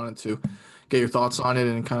interesting. So I wanted to get your thoughts on it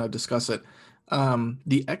and kind of discuss it.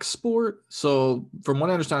 The export. So from what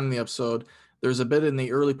I understand in the episode, there's a bit in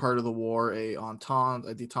the early part of the war, a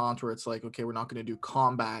detente, where it's like, okay, we're not going to do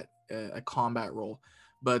a combat role,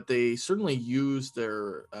 but they certainly use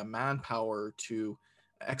their manpower to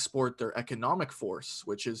export their economic force,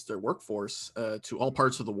 which is their workforce, to all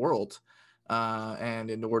parts of the world.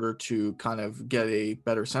 And in order to kind of get a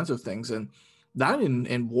better sense of things. And that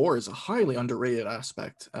in war is a highly underrated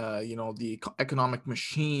aspect. The economic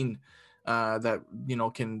machine that,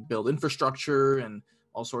 can build infrastructure and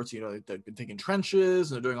all sorts, they've been taking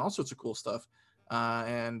trenches and they're doing all sorts of cool stuff.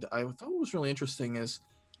 And I thought what was really interesting is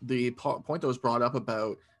the point that was brought up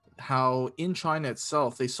about how in China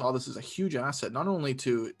itself, they saw this as a huge asset, not only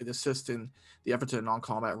to assist in the effort to a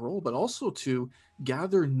non-combat role, but also to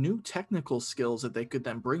gather new technical skills that they could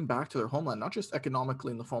then bring back to their homeland, not just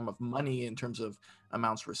economically in the form of money in terms of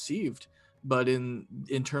amounts received, but in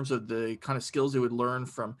terms of the kind of skills they would learn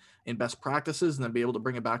from in best practices and then be able to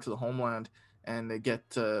bring it back to the homeland and they get,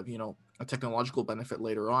 a technological benefit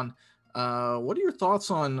later on. What are your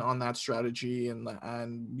thoughts on that strategy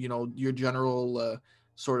and your general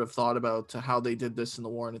sort of thought about how they did this in the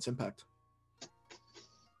war and its impact?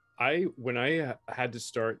 When I had to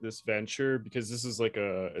start this venture, because this is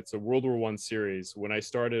it's a World War I series. When I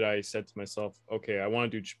started, I said to myself, okay, I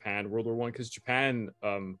want to do Japan World War I, because Japan,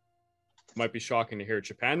 might be shocking to hear,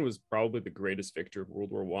 Japan was probably the greatest victor of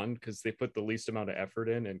World War I, because they put the least amount of effort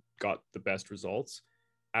in and got the best results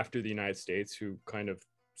after the United States, who kind of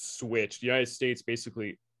switched. The United States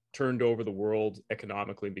basically turned over the world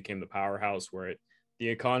economically and became the powerhouse, where the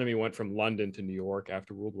economy went from London to New York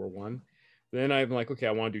after World War I. Then I'm like, okay,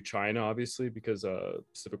 I want to do China, obviously, because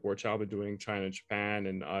Pacific War Channel, I've been doing China and Japan.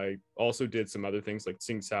 And I also did some other things like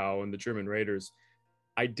Tsingtao and the German Raiders.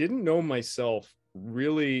 I didn't know myself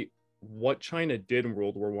really what China did in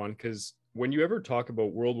World War I, because when you ever talk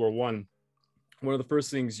about World War I, one of the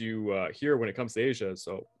first things you hear when it comes to Asia,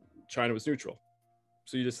 so China was neutral.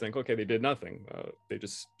 So you just think, okay, they did nothing. They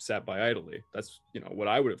just sat by idly. That's what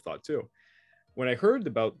I would have thought too. When I heard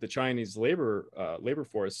about the Chinese labor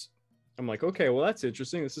force, I'm like, okay, well, that's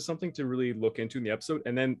interesting. This is something to really look into in the episode.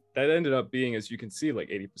 And then that ended up being, as you can see, like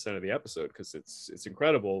 80% of the episode, because it's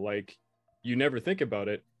incredible. Like, you never think about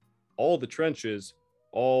it. All the trenches,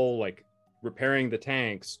 all like repairing the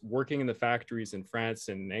tanks, working in the factories in France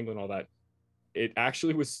and England, all that. It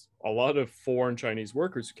actually was a lot of foreign Chinese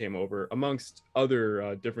workers who came over, amongst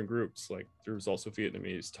other different groups. Like, there was also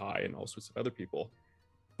Vietnamese, Thai, and all sorts of other people.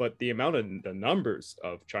 But the numbers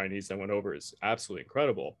of Chinese that went over is absolutely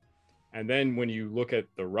incredible. And then when you look at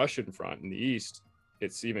the Russian front in the east,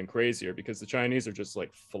 it's even crazier, because the Chinese are just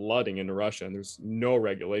like flooding into Russia and there's no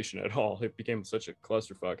regulation at all. It became such a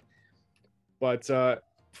clusterfuck. But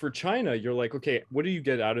for China, you're like, okay, what do you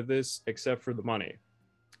get out of this except for the money?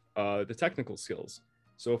 The technical skills.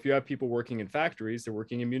 So if you have people working in factories, they're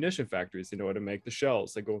working in munition factories. They know how to make the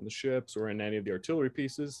shells that go in the ships or in any of the artillery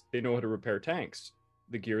pieces. They know how to repair tanks,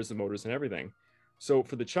 the gears, the motors, and everything. So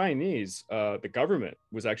for the Chinese, the government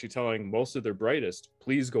was actually telling most of their brightest,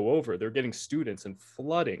 please go over. They're getting students and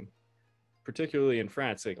flooding, particularly in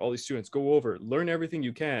France, like all these students, go over, learn everything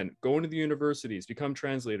you can, go into the universities, become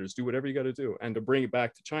translators, do whatever you got to do, and to bring it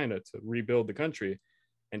back to China to rebuild the country.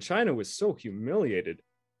 And China was so humiliated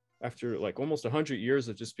after like almost 100 years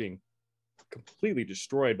of just being completely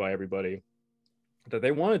destroyed by everybody, that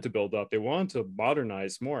they wanted to build up. They wanted to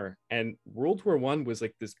modernize more. And World War I was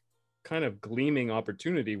like this kind of gleaming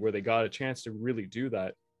opportunity where they got a chance to really do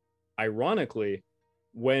that. Ironically,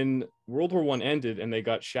 when World War I ended and they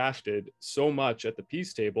got shafted so much at the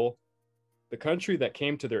peace table, the country that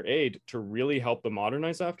came to their aid to really help them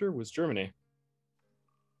modernize after was Germany.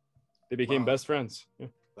 They became best friends. Yeah.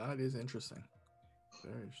 That is interesting.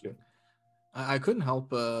 Very interesting. I couldn't help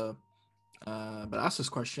but ask this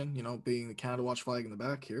question, being the Canada Watch flag in the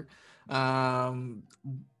back here. The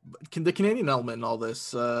Canadian element in all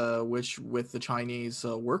this, which with the Chinese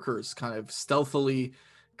workers kind of stealthily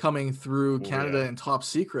coming through Canada in top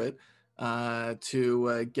secret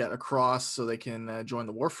to get across so they can join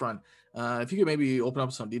the war front. If you could maybe open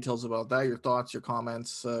up some details about that, your thoughts, your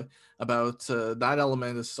comments about that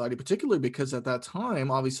element of society, particularly because at that time,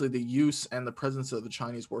 obviously the use and the presence of the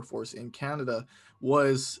Chinese workforce in Canada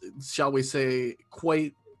was, shall we say,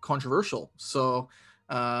 quite controversial. So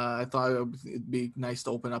I thought it'd be nice to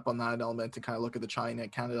open up on that element to kind of look at the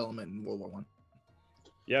China-Canada element in World War One.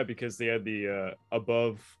 Yeah, because they had the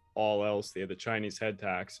above all else, they had the Chinese head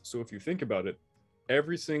tax. So if you think about it,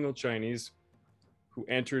 every single Chinese who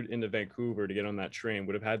entered into Vancouver to get on that train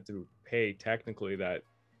would have had to pay technically that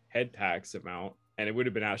head tax amount, and it would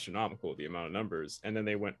have been astronomical, the amount of numbers. And then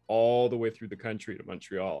they went all the way through the country to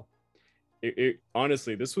Montreal. It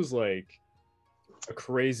honestly, this was like a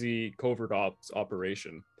crazy covert ops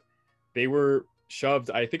operation. They were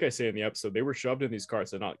shoved, I think I say in the episode, they were shoved in these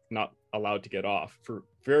cars and not allowed to get off for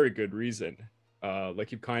very good reason.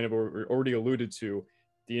 Like you've kind of already alluded to,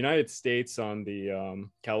 the United States on the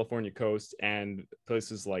California coast and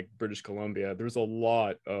places like British Columbia, there was a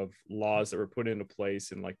lot of laws that were put into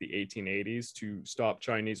place in like the 1880s to stop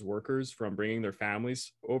Chinese workers from bringing their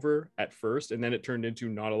families over at first. And then it turned into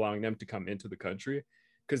not allowing them to come into the country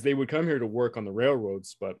because they would come here to work on the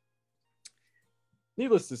railroads. But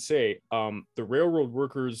needless to say, the railroad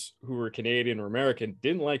workers who were Canadian or American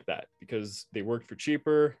didn't like that because they worked for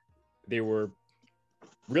cheaper. They were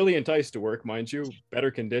really enticed to work, mind you, better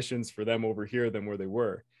conditions for them over here than where they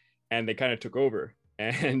were. And they kind of took over.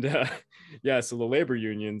 And so the labor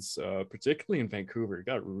unions, particularly in Vancouver,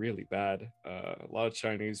 got really bad. A lot of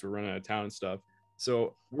Chinese were running out of town and stuff.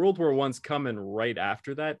 So World War I's coming right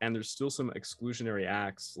after that. And there's still some exclusionary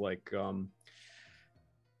acts like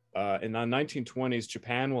in the 1920s,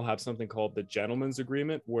 Japan will have something called the Gentleman's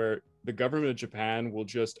Agreement, where the government of Japan will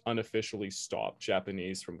just unofficially stop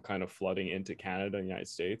Japanese from kind of flooding into Canada and the United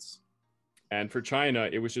States. And for China,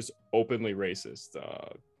 it was just openly racist.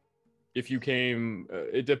 If you came,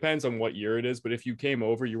 it depends on what year it is, but if you came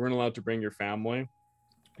over, you weren't allowed to bring your family.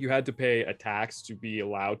 You had to pay a tax to be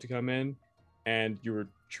allowed to come in, and you were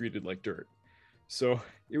treated like dirt. So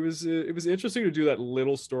it was interesting to do that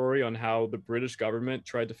little story on how the British government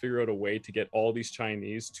tried to figure out a way to get all these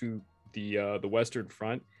Chinese to the Western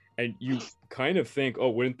Front. And you kind of think, oh,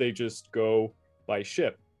 wouldn't they just go by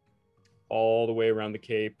ship all the way around the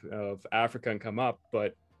Cape of Africa and come up?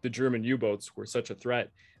 But the German U-boats were such a threat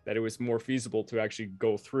that it was more feasible to actually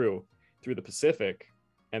go through the Pacific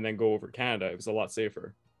and then go over Canada. It was a lot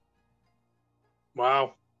safer.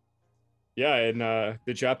 Wow. Yeah, and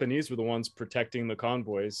the Japanese were the ones protecting the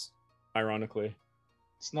convoys, ironically.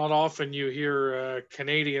 It's not often you hear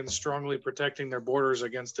Canadians strongly protecting their borders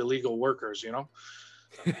against illegal workers, you know?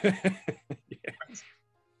 Yeah.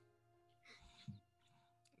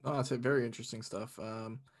 Oh, that's very interesting stuff.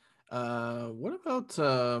 What about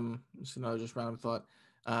just random thought?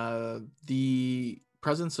 The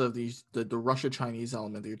presence of the Russia-Chinese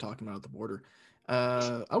element that you're talking about at the border.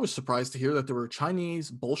 I was surprised to hear that there were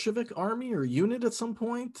Chinese Bolshevik army or unit at some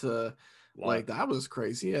point. Like that was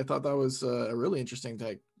crazy. I thought that was a really interesting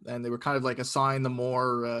take, and they were kind of like assigned the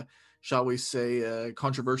more, shall we say,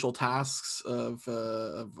 controversial tasks of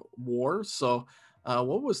war. So,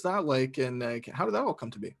 what was that like, and how did that all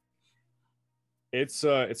come to be? It's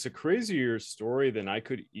a crazier story than I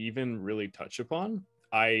could even really touch upon.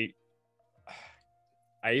 I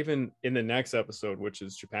even in the next episode, which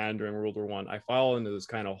is Japan during World War I fall into this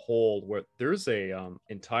kind of hole where there's a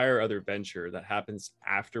entire other venture that happens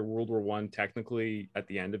after World War I, technically at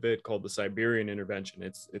the end of it, called the Siberian Intervention.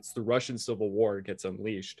 It's the Russian Civil War gets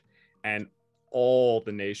unleashed, and all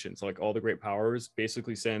the nations, like all the great powers,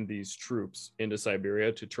 basically send these troops into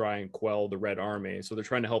Siberia to try and quell the Red Army. So they're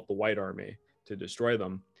trying to help the White Army to destroy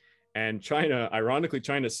them. And China, ironically,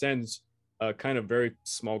 China sends a kind of very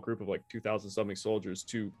small group of like 2,000 something soldiers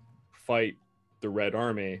to fight the Red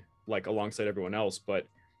Army, like alongside everyone else. But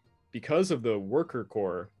because of the worker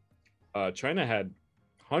corps, China had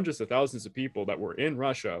hundreds of thousands of people that were in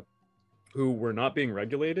Russia who were not being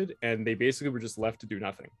regulated, and they basically were just left to do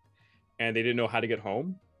nothing. And they didn't know how to get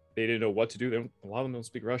home. They didn't know what to do. A lot of them don't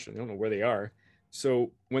speak Russian. They don't know where they are.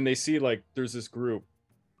 So when they see like there's this group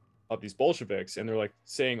of these Bolsheviks, and they're like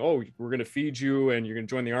saying, oh, we're going to feed you and you're going to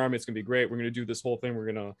join the army, it's going to be great, we're going to do this whole thing, we're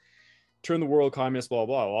going to turn the world communist, blah,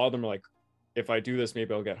 blah, blah. A lot of them are like, if I do this,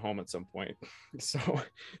 maybe I'll get home at some point. So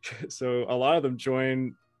a lot of them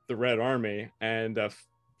join the Red Army, and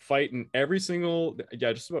fight in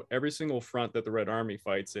just about every single front that the Red Army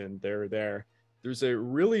fights in. They're there. There's a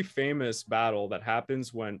really famous battle that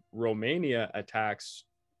happens when Romania attacks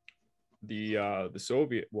the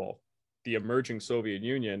emerging Soviet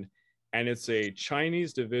Union, and it's a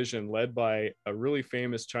Chinese division led by a really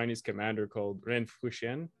famous Chinese commander called Ren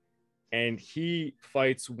Fuxian, and he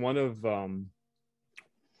fights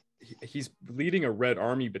he's leading a Red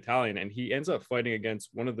Army battalion, and he ends up fighting against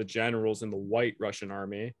one of the generals in the White Russian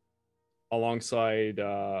army alongside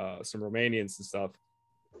some Romanians and stuff.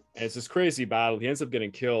 And it's this crazy battle. He ends up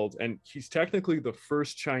getting killed, and he's technically the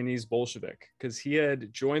first Chinese Bolshevik because he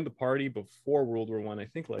had joined the party before World War I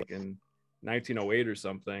think like in 1908 or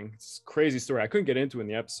something. It's a crazy story. I couldn't get into in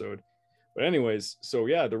the episode. But anyways, so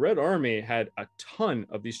yeah, the Red Army had a ton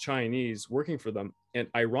of these Chinese working for them. And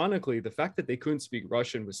ironically, the fact that they couldn't speak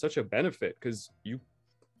Russian was such a benefit because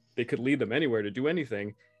they could lead them anywhere to do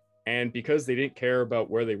anything. And because they didn't care about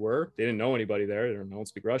where they were, they didn't know anybody there, they don't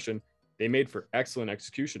speak Russian, they made for excellent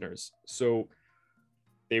executioners. So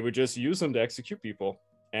they would just use them to execute people.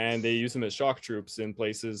 And they use them as shock troops in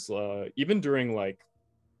places, even during like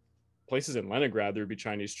places in Leningrad, there would be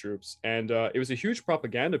Chinese troops. And it was a huge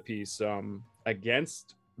propaganda piece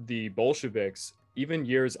against the Bolsheviks, even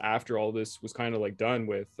years after all this was kind of like done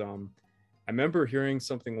with. I remember hearing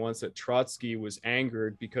something once that Trotsky was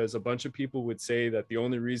angered because a bunch of people would say that the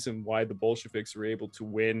only reason why the Bolsheviks were able to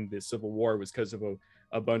win the Civil War was because of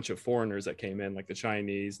a bunch of foreigners that came in, like the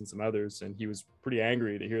Chinese and some others. And he was pretty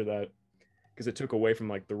angry to hear that because it took away from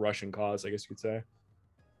like the Russian cause, I guess you could say.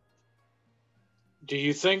 Do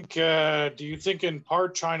you think in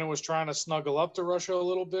part China was trying to snuggle up to Russia a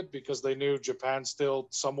little bit because they knew Japan still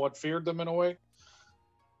somewhat feared them in a way?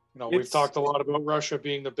 We've talked a lot about Russia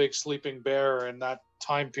being the big sleeping bear in that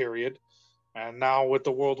time period. And now with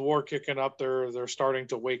the World War kicking up, they're starting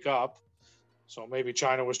to wake up. So maybe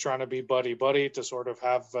China was trying to be buddy to sort of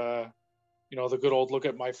have, the good old look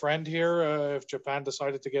at my friend here if Japan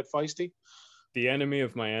decided to get feisty. The enemy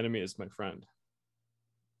of my enemy is my friend.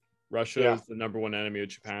 Russia is the number one enemy of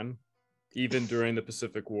Japan. Even during the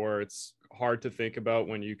Pacific War, it's hard to think about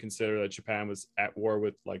when you consider that Japan was at war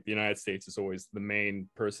with like the United States is always the main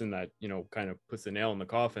person that, kind of puts the nail in the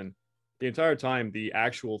coffin. The entire time, the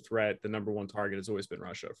actual threat, the number one target has always been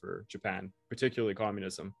Russia for Japan, particularly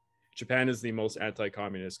communism. Japan is the most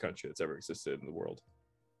anti-communist country that's ever existed in the world.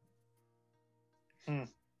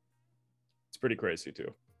 It's pretty crazy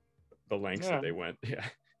too, the lengths that they went. Yeah.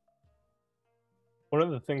 One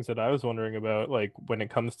of the things that I was wondering about, like when it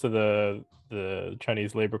comes to the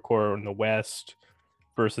Chinese Labor Corps in the West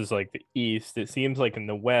versus like the East, it seems like in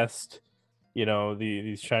the West,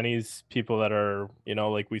 these Chinese people that are,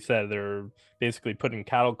 like we said, they're basically put in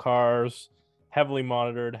cattle cars, heavily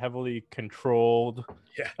monitored, heavily controlled.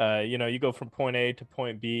 Yeah. You go from point A to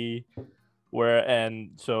point B,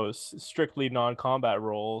 so strictly non-combat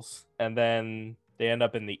roles, and then they end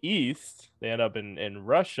up in the East. They end up in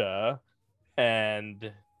Russia.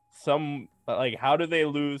 And how do they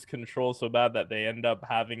lose control so bad that they end up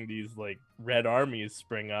having these like red armies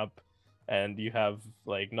spring up, and you have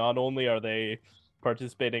like not only are they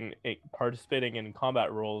participating in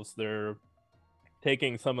combat roles, they're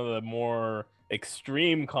taking some of the more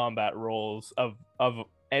extreme combat roles of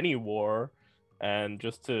any war, and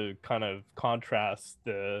just to kind of contrast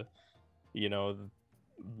the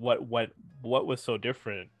what was so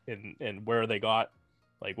different in where they got.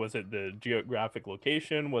 Like, was it the geographic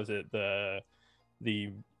location? Was it the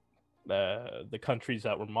countries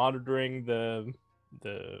that were monitoring the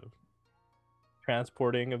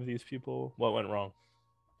transporting of these people? What went wrong?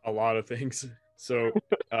 A lot of things. So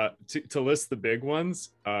to list the big ones,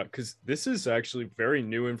 because this is actually very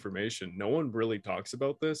new information. No one really talks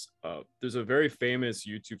about this. There's a very famous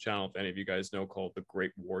YouTube channel, if any of you guys know, called the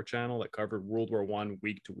Great War Channel that covered World War I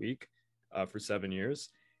week to week for 7 years.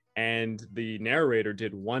 And the narrator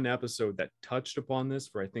did one episode that touched upon this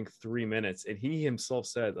for, I think, 3 minutes. And he himself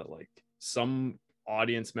said that like some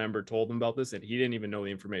audience member told him about this and he didn't even know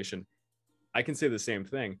the information. I can say the same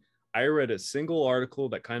thing. I read a single article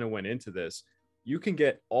that kind of went into this. You can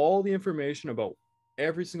get all the information about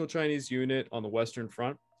every single Chinese unit on the Western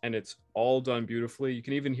Front, and it's all done beautifully. You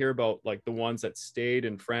can even hear about like the ones that stayed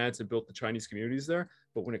in France and built the Chinese communities there.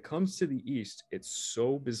 But when it comes to the East, it's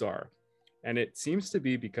so bizarre. And it seems to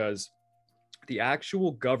be because the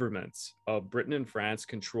actual governments of Britain and France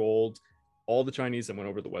controlled all the Chinese that went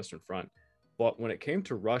over the Western Front. But when it came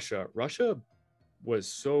to Russia, Russia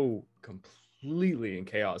was so completely in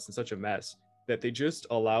chaos and such a mess that they just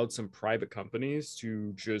allowed some private companies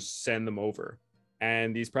to just send them over.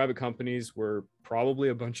 And these private companies were probably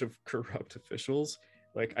a bunch of corrupt officials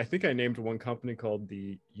Like, I think I named one company called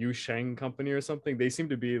the Yusheng Company or something. They seem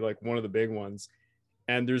to be like one of the big ones,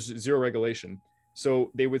 and there's zero regulation.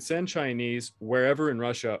 So they would send Chinese wherever in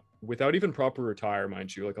Russia without even proper retire,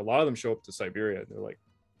 mind you. Like, a lot of them show up to Siberia and they're like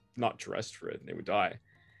not dressed for it and they would die.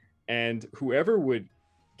 And whoever would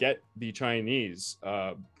get the Chinese,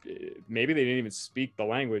 maybe they didn't even speak the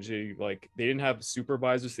language. They didn't have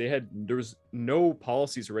supervisors. There was no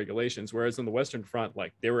policies or regulations. Whereas on the Western Front,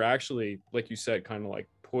 like, they were actually, like you said, kind of like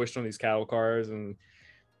pushed on these cattle cars, and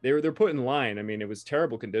they're put in line. I mean, it was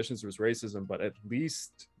terrible conditions. There was racism, but at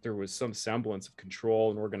least there was some semblance of control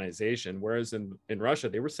and organization. Whereas in Russia,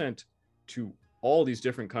 they were sent to all these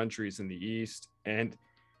different countries in the East, and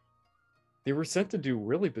they were sent to do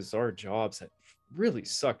really bizarre jobs that really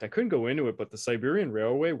sucked. I couldn't go into it, but the Siberian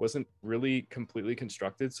Railway wasn't really completely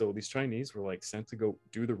constructed. So these Chinese were like sent to go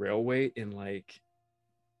do the railway in like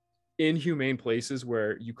inhumane places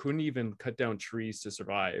where you couldn't even cut down trees to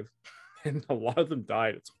survive. And a lot of them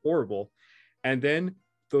died. It's horrible. And then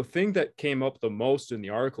the thing that came up the most in the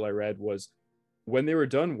article I read was when they were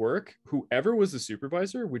done work, whoever was the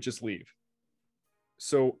supervisor would just leave.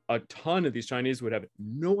 So a ton of these Chinese would have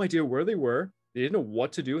no idea where they were. They didn't know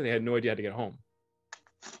what to do, and they had no idea how to get home.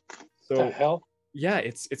 So the hell? Yeah,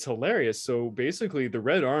 it's hilarious. So basically, the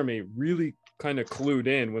Red Army really kind of clued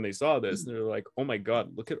in when they saw this. And they're like, oh my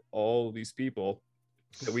God, look at all these people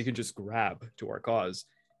that we can just grab to our cause.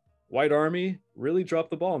 White Army really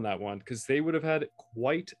dropped the ball on that one because they would have had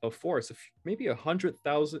quite a force of maybe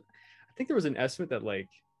 100,000. I think there was an estimate that like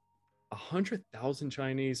 100,000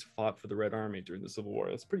 Chinese fought for the Red Army during the Civil War.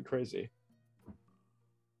 That's pretty crazy.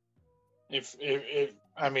 If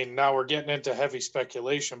I mean, now we're getting into heavy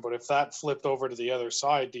speculation, but if that flipped over to the other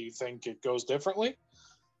side, do you think it goes differently?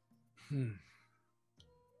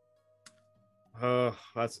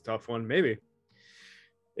 That's a tough one. Maybe.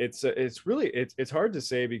 It's hard to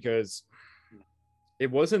say because it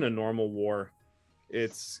wasn't a normal war.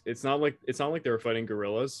 It's not like they were fighting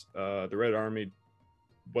guerrillas. The Red Army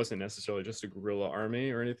wasn't necessarily just a guerrilla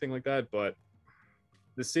army or anything like that, but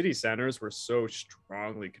the city centers were so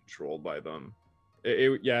strongly controlled by them.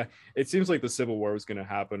 It seems like the Civil War was going to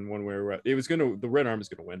happen one way or the Red Army was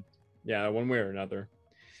going to win. Yeah, one way or another.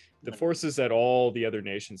 The forces that all the other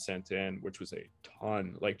nations sent in, which was a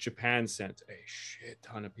ton, like Japan sent a shit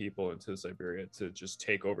ton of people into Siberia to just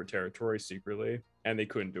take over territory secretly, and they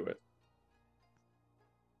couldn't do it.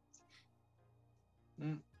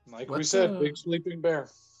 Like we said, big sleeping bear.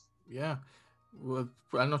 Yeah. Well,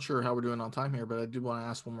 I'm not sure how we're doing on time here, but I do want to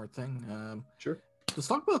ask one more thing. Sure. Let's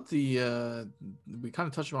talk about we kind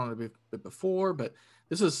of touched on it a bit before, but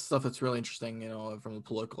this is stuff that's really interesting, from the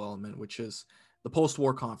political element, which is the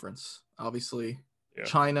post-war conference. Obviously, yeah.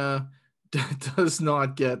 China does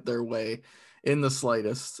not get their way in the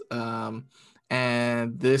slightest.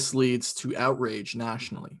 And this leads to outrage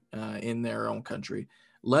nationally in their own country,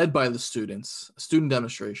 led by the student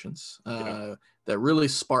demonstrations that really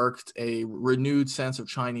sparked a renewed sense of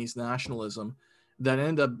Chinese nationalism that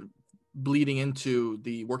ended up bleeding into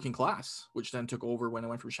the working class, which then took over when it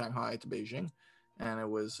went from Shanghai to Beijing. And it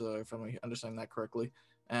was, if I'm understanding that correctly.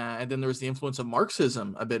 And then there was the influence of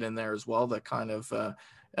Marxism a bit in there as well that kind of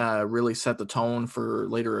really set the tone for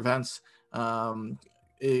later events.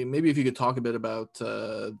 Maybe if you could talk a bit about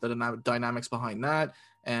the dynamics behind that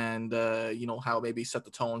and, how it maybe set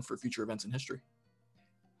the tone for future events in history.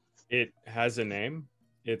 It has a name.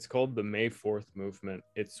 It's called the May 4th movement.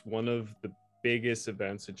 It's one of the biggest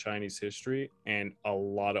events in Chinese history, and a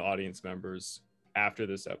lot of audience members after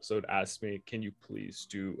this episode asked me, can you please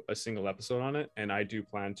do a single episode on it? And I do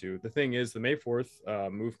plan to. The thing is, the May 4th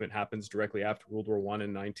movement happens directly after World War I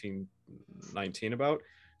in 1919 about.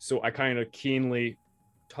 So I kind of keenly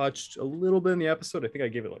touched a little bit in the episode. I think I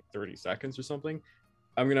gave it like 30 seconds or something.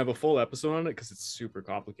 I'm going to have a full episode on it because it's super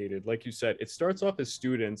complicated. Like you said, it starts off as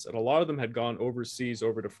students, and a lot of them had gone overseas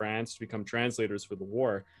over to France to become translators for the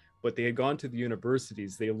war. But they had gone to the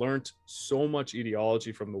universities. They learned so much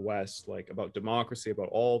ideology from the West, like about democracy, about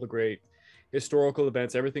all the great historical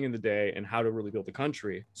events, everything in the day, and how to really build the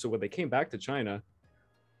country. So when they came back to China,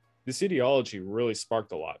 this ideology really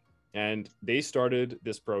sparked a lot. And they started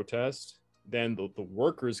this protest. Then the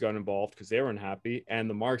workers got involved because they were unhappy, and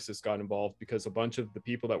the Marxists got involved because a bunch of the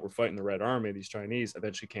people that were fighting the Red Army, these Chinese,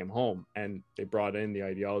 eventually came home, and they brought in the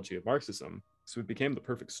ideology of Marxism. So it became the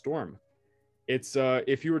perfect storm. It's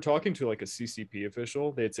if you were talking to like a CCP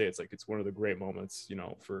official, they'd say it's one of the great moments,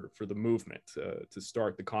 for the movement to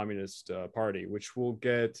start the Communist Party, which will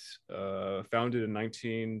get founded in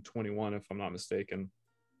 1921, if I'm not mistaken.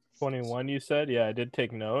 21, you said? Yeah, I did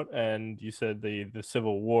take note. And you said the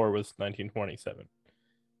Civil War was 1927.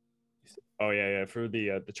 Oh yeah, for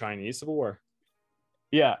the Chinese Civil War.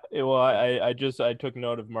 Yeah, I took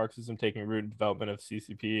note of Marxism taking root in development of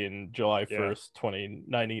CCP in July 1st,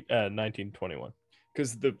 1921.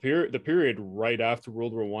 Because the period right after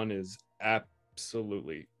World War One is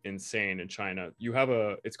absolutely insane in China. You have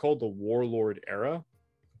it's called the warlord era,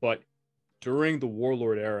 but during the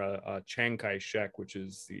warlord era, Chiang Kai-shek, which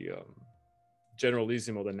is the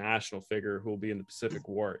generalissimo, the national figure who will be in the Pacific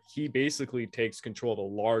War, he basically takes control of a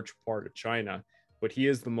large part of China, but he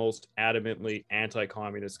is the most adamantly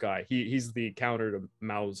anti-communist guy. He's the counter to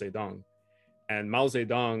Mao Zedong, and Mao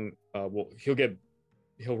Zedong,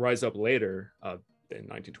 he'll rise up later in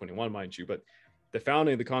 1921, mind you, but the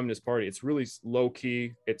founding of the Communist Party, it's really low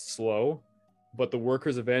key, it's slow, but the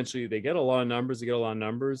workers eventually, they get a lot of numbers,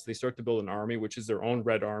 they start to build an army, which is their own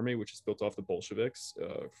Red Army, which is built off the Bolsheviks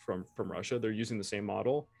from Russia. They're using the same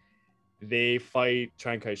model. They fight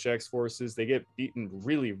Chiang Kai-shek's forces. They get beaten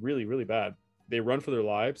really, really, really bad. They run for their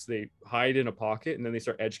lives. They hide in a pocket, and then they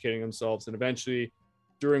start educating themselves. And eventually,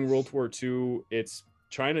 during World War II,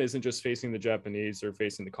 China isn't just facing the Japanese, they're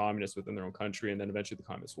facing the communists within their own country, and then eventually the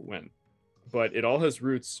communists will win. But it all has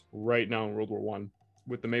roots right now in World War One,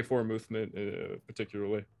 with the May 4 movement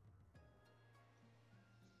particularly.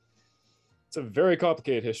 It's a very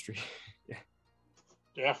complicated history.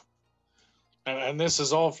 Yeah. And this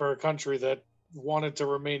is all for a country that wanted to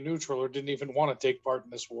remain neutral or didn't even want to take part in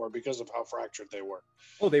this war because of how fractured they were.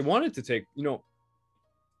 Oh, they wanted to take,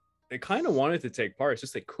 they kind of wanted to take part. It's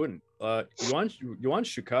just they couldn't. Yuan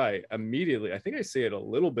Shikai immediately, I think I say it a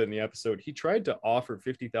little bit in the episode, he tried to offer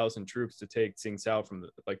 50,000 troops to take Tsingtao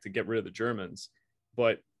to get rid of the Germans.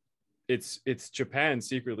 But it's Japan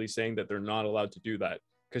secretly saying that they're not allowed to do that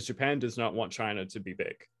because Japan does not want China to be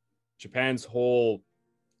big. Japan's whole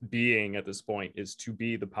being at this point is to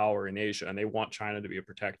be the power in Asia, and they want China to be a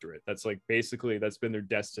protectorate. That's basically that's been their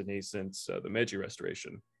destiny since the Meiji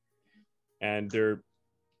Restoration. And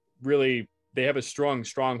they have a strong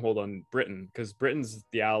stronghold on Britain because Britain's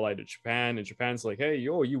the ally to Japan, and Japan's like, hey,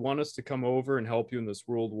 you want us to come over and help you in this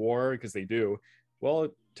world war? Because they do. Well,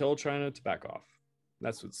 tell China to back off.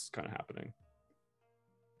 That's what's kind of happening.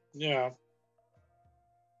 Yeah.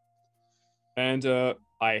 And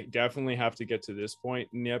I definitely have to get to this point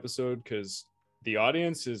in the episode because the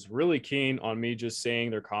audience is really keen on me just saying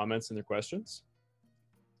their comments and their questions.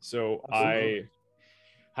 So absolutely.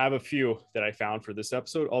 I have a few that I found for this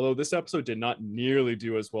episode, although this episode did not nearly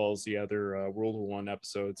do as well as the other World War One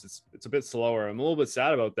episodes. It's a bit slower. I'm a little bit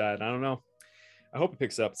sad about that. I don't know. I hope it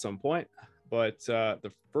picks up at some point. But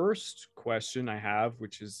the first question I have,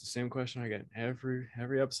 which is the same question I get in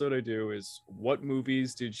every episode I do, is what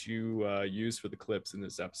movies did you use for the clips in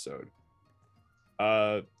this episode?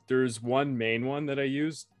 There's one main one that I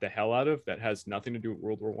used the hell out of that has nothing to do with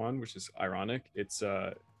World War One, which is ironic. It's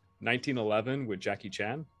 1911 with Jackie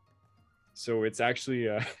Chan. So it's actually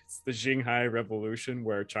it's the Qingdao Revolution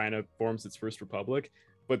where China forms its first republic.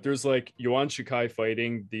 But there's Yuan Shikai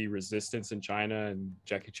fighting the resistance in China, and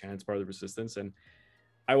Jackie Chan's part of the resistance. And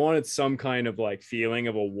I wanted some kind of feeling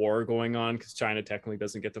of a war going on because China technically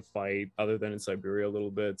doesn't get to fight other than in Siberia a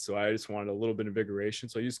little bit. So I just wanted a little bit of invigoration.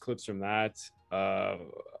 So I used clips from that.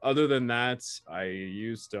 Other than that, I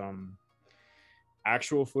used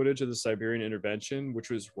actual footage of the Siberian Intervention, which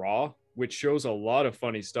was raw, which shows a lot of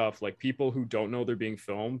funny stuff, like people who don't know they're being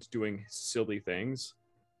filmed doing silly things.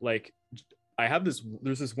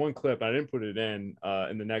 There's this one clip, I didn't put it in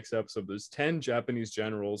the next episode. There's 10 Japanese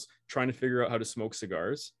generals trying to figure out how to smoke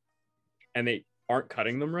cigars, and they aren't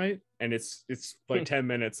cutting them right. And it's 10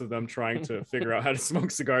 minutes of them trying to figure out how to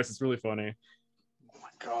smoke cigars. It's really funny. Oh my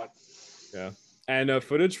God. Yeah. And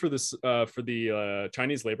footage for the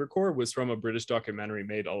Chinese Labor Corps was from a British documentary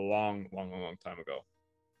made a long time ago.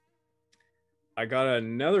 I got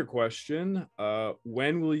another question.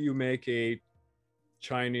 When will you make a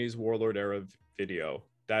Chinese warlord era video?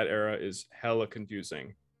 That era is hella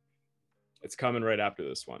confusing. It's coming right after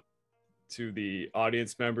this one. To the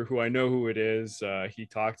audience member who I know who it is, he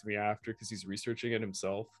talked to me after because he's researching it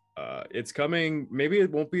himself. It's coming. Maybe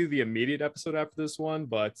it won't be the immediate episode after this one,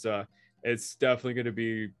 but it's definitely going to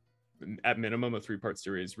be at minimum a 3-part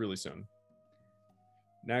series really soon.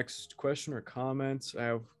 Next question or comment.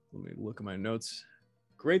 Let me look at my notes.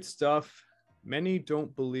 Great stuff. Many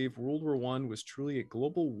don't believe World War I was truly a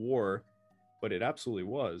global war, but it absolutely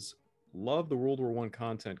was. Love the World War I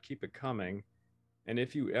content. Keep it coming. And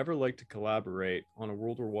if you ever like to collaborate on a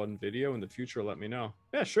World War I video in the future, let me know.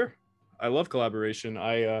 Yeah, sure. I love collaboration.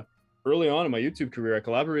 Early on in my YouTube career, I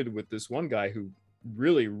collaborated with this one guy who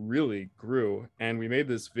really grew, and we made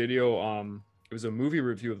this video. It was a movie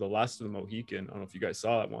review of The Last of the Mohican. I don't know if you guys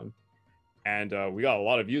saw that one. And we got a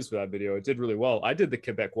lot of views for that video. It did really well. I did the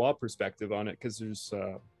Quebecois perspective on it because there's,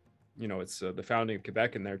 it's the founding of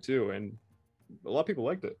Quebec in there too. And a lot of people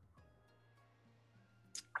liked it.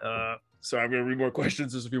 So I'm going to read more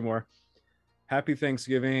questions. There's a few more. Happy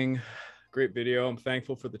Thanksgiving. Great video. I'm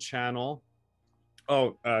thankful for the channel.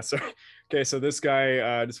 Oh, sorry. Okay, so this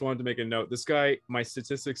guy, just wanted to make a note. This guy, my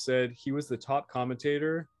statistics said he was the top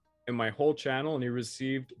commentator in my whole channel, and he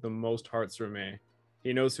received the most hearts from me.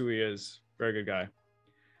 He knows who he is. Very good guy.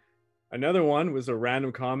 Another one was a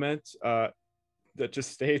random comment that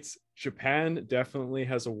just states, Japan definitely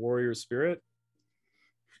has a warrior spirit.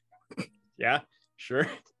 Yeah, sure.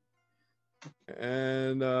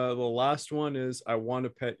 And the last one is, I want to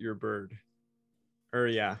pet your bird.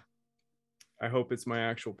 Yeah. I hope it's my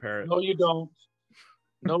actual parrot. No, you don't.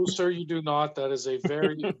 No, sir, you do not. That is a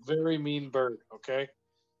very, very mean bird, okay?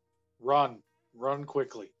 Run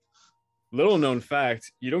quickly. Little known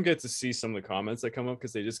fact, you don't get to see some of the comments that come up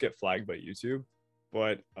because they just get flagged by YouTube.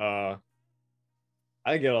 But I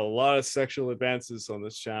get a lot of sexual advances on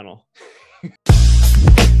this channel.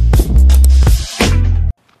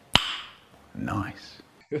 Nice.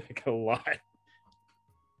 Like a lot.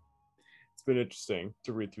 It's been interesting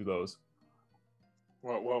to read through those.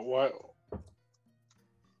 What?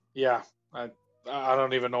 Yeah, I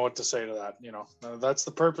don't even know what to say to that. That's the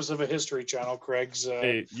purpose of a history channel, Craig's.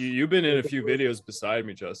 Hey, you've been in a few videos beside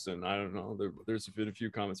me, Justin. I don't know. There's been a few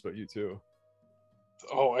comments about you too.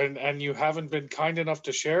 Oh, and you haven't been kind enough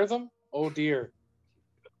to share them? Oh dear.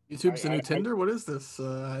 YouTube's the new Tinder? What is this?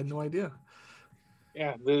 I had no idea.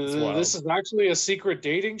 Yeah, this is actually a secret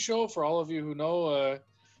dating show for all of you who know.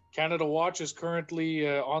 Canada Watch is currently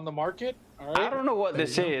on the market. All right? I don't know what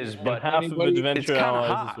this is, but half of Adventure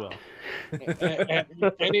Allies as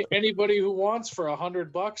well. Anybody who wants for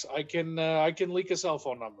 $100, I can leak a cell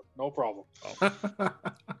phone number, no problem.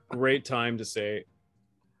 Great time to say,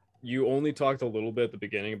 you only talked a little bit at the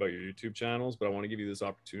beginning about your YouTube channels, but I want to give you this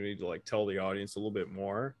opportunity to tell the audience a little bit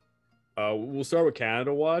more. We'll start with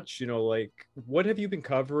Canada Watch. What have you been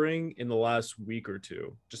covering in the last week or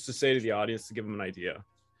two, just to say to the audience to give them an idea?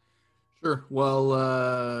 Sure.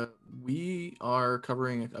 Well, we are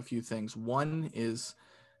covering a few things. One is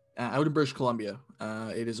out in British Columbia.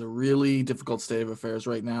 It is a really difficult state of affairs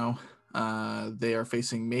right now. They are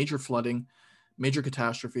facing major flooding, major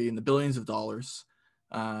catastrophe in the billions of dollars.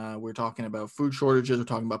 We're talking about food shortages. We're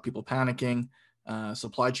talking about people panicking,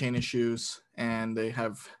 supply chain issues, and they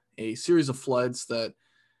have a series of floods that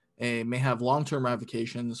may have long-term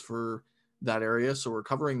ramifications for that area. So we're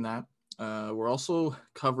covering that. We're also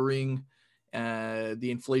covering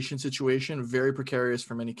the inflation situation, very precarious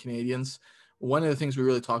for many Canadians. One of the things we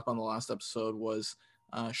really talked about in the last episode was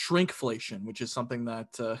shrinkflation, which is something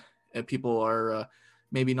that people are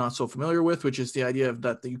maybe not so familiar with, which is the idea of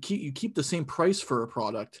that you keep the same price for a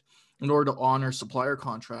product in order to honor supplier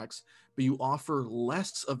contracts, but you offer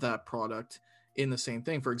less of that product in the same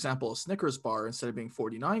thing. For example, a Snickers bar, instead of being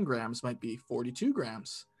 49 grams, might be 42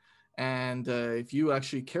 grams. And if you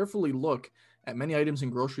actually carefully look at many items in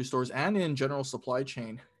grocery stores and in general supply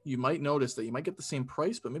chain, you might notice that you might get the same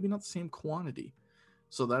price, but maybe not the same quantity.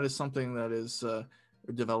 So that is something that is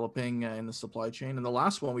developing in the supply chain. And the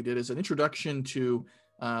last one we did is an introduction to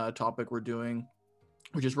a topic we're doing,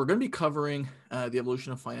 which is we're going to be covering the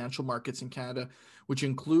evolution of financial markets in Canada, which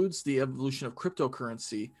includes the evolution of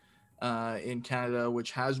cryptocurrency in Canada,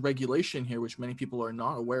 which has regulation here, which many people are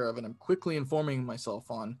not aware of. And I'm quickly informing myself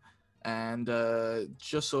on. And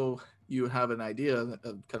just so you have an idea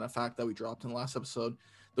of kind of fact that we dropped in the last episode,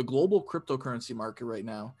 the global cryptocurrency market right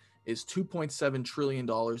now is $2.7 trillion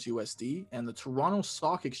USD, and the Toronto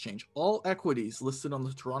Stock Exchange, all equities listed on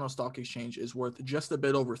the Toronto Stock Exchange, is worth just a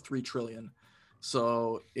bit over $3 trillion.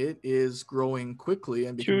 So it is growing quickly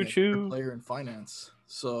and becoming a bigger player in finance.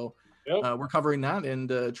 So we're covering that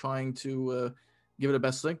and trying to give it a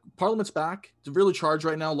best link. Parliament's back. It's really charged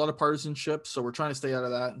right now, a lot of partisanship, so we're trying to stay out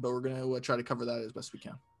of that, but we're going to try to cover that as best we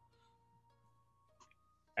can.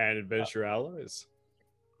 And Adventure Allies.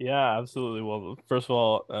 Yeah, absolutely. Well, first of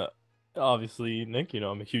all, obviously, Nick,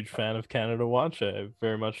 I'm a huge fan of Canada Watch. I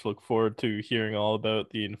very much look forward to hearing all about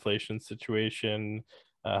the inflation situation,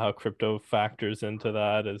 how crypto factors into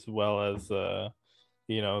that, as well as, the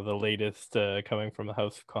latest coming from the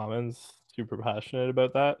House of Commons. Super passionate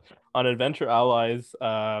about that. On Adventure Allies,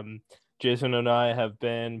 Jason and I have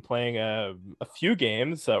been playing a few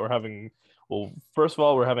games that we're having. Well, first of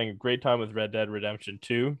all, we're having a great time with Red Dead Redemption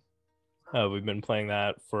 2. We've been playing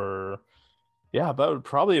that for,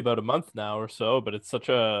 probably about a month now or so, but it's such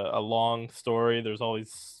a long story. There's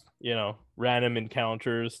always, random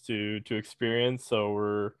encounters to experience. So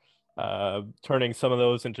we're turning some of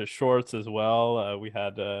those into shorts as well. We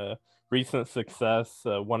had recent success.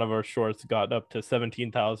 One of our shorts got up to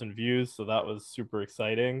 17,000 views, so that was super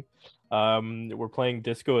exciting. We're playing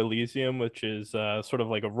Disco Elysium, which is sort of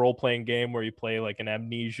like a role-playing game where you play like an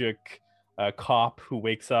amnesiac cop who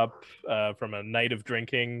wakes up from a night of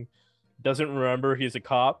drinking, doesn't remember he's a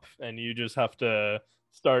cop, and you just have to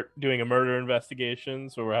start doing a murder investigation.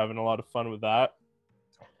 So we're having a lot of fun with that.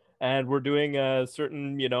 And we're doing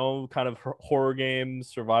certain, kind of horror games,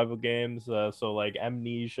 survival games. So like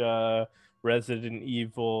Amnesia, Resident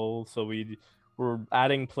Evil. So we're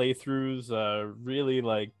adding playthroughs really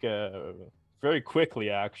like very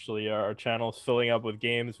quickly, actually. Our channel's filling up with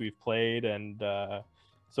games we've played. And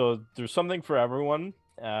so there's something for everyone.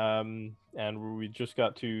 And we just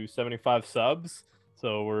got to 75 subs.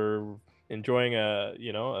 So we're enjoying a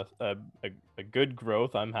good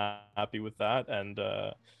growth. I'm happy with that. And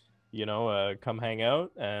come hang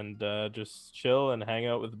out and just chill and hang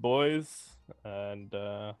out with the boys, and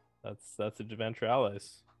that's Adventure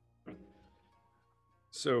Allies.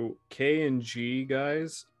 So K and G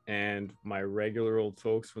guys and my regular old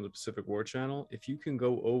folks from the Pacific War Channel, if you can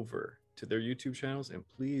go over to their YouTube channels and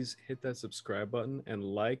please hit that subscribe button and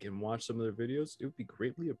like and watch some of their videos, it would be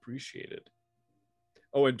greatly appreciated.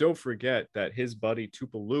 Oh, and don't forget that his buddy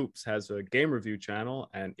Tupa Loops has a game review channel,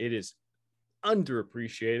 and it is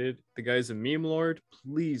underappreciated. The guy's a meme lord.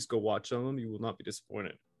 Please go watch some of them. You will not be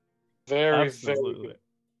disappointed. Very, Absolutely. very good.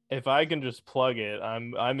 If I can just plug it,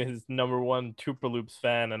 I'm his number one Tupa Loops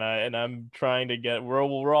fan, and I'm trying to get we're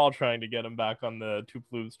all trying to get him back on the Tupa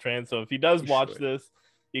Loops train. So if he does watch this,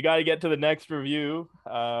 you got to get to the next review.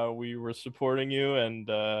 We were supporting you, and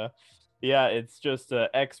yeah, it's just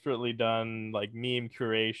expertly done, like meme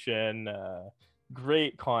curation.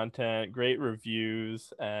 Great content, great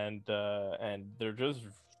reviews, and they're just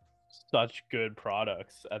such good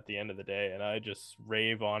products at the end of the day. And I just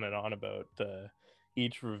rave on and on about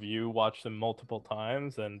each review, watch them multiple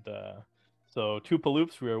times, and so Tupa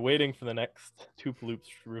Loops, we are waiting for the next Tupa Loops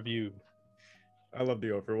review. I love the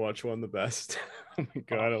Overwatch one the best. Oh my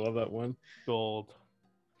god, I love that one. Gold.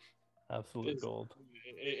 Absolute gold.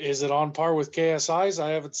 Is it on par with KSI's?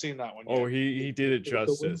 I haven't seen that one yet. Oh, he did it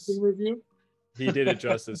justice. The review? He did it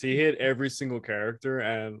justice. He hit every single character,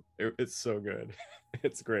 and it's so good.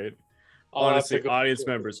 It's great. Honestly, audience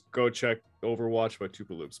members, go check Overwatch by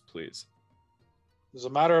Tupa Loops, please. As a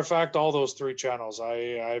matter of fact, all those three channels,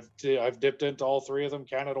 I've dipped into all three of them.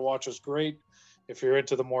 Canada Watch is great if you're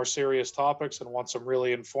into the more serious topics and want some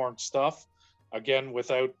really informed stuff. Again,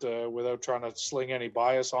 without trying to sling any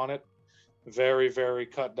bias on it, very, very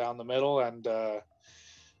cut down the middle, and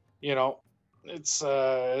it's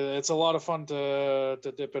a lot of fun to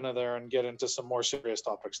dip into there and get into some more serious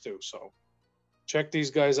topics too. So check these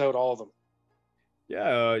guys out, all of them.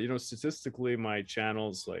 Yeah, statistically, my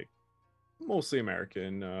channel's like mostly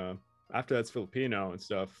American. After that's Filipino and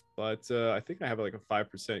stuff, but I think I have like a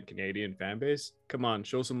 5% Canadian fan base. Come on,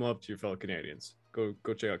 show some love to your fellow Canadians. Go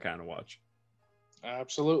check out Canada Watch.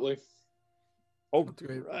 Absolutely. Oh, that's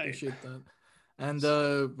great. Right. Appreciate that. And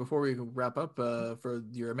before we wrap up, for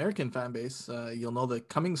your American fan base, you'll know that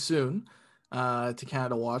coming soon to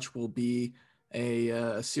Canada Watch will be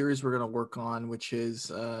a series we're going to work on, which is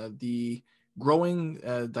the growing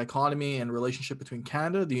dichotomy and relationship between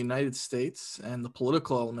Canada, the United States, and the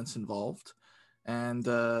political elements involved, and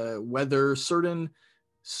whether certain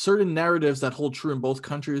narratives that hold true in both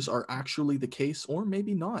countries are actually the case or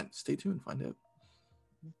maybe not. Stay tuned, find out.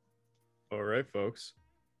 All right, folks.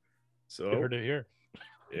 So you heard it here.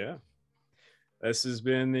 Yeah. This has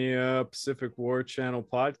been the Pacific War Channel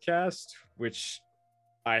podcast, which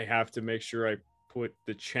I have to make sure I put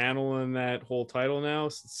the channel in that whole title now,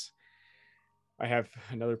 since I have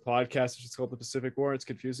another podcast which is called The Pacific War. It's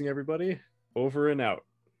confusing everybody. Over and out.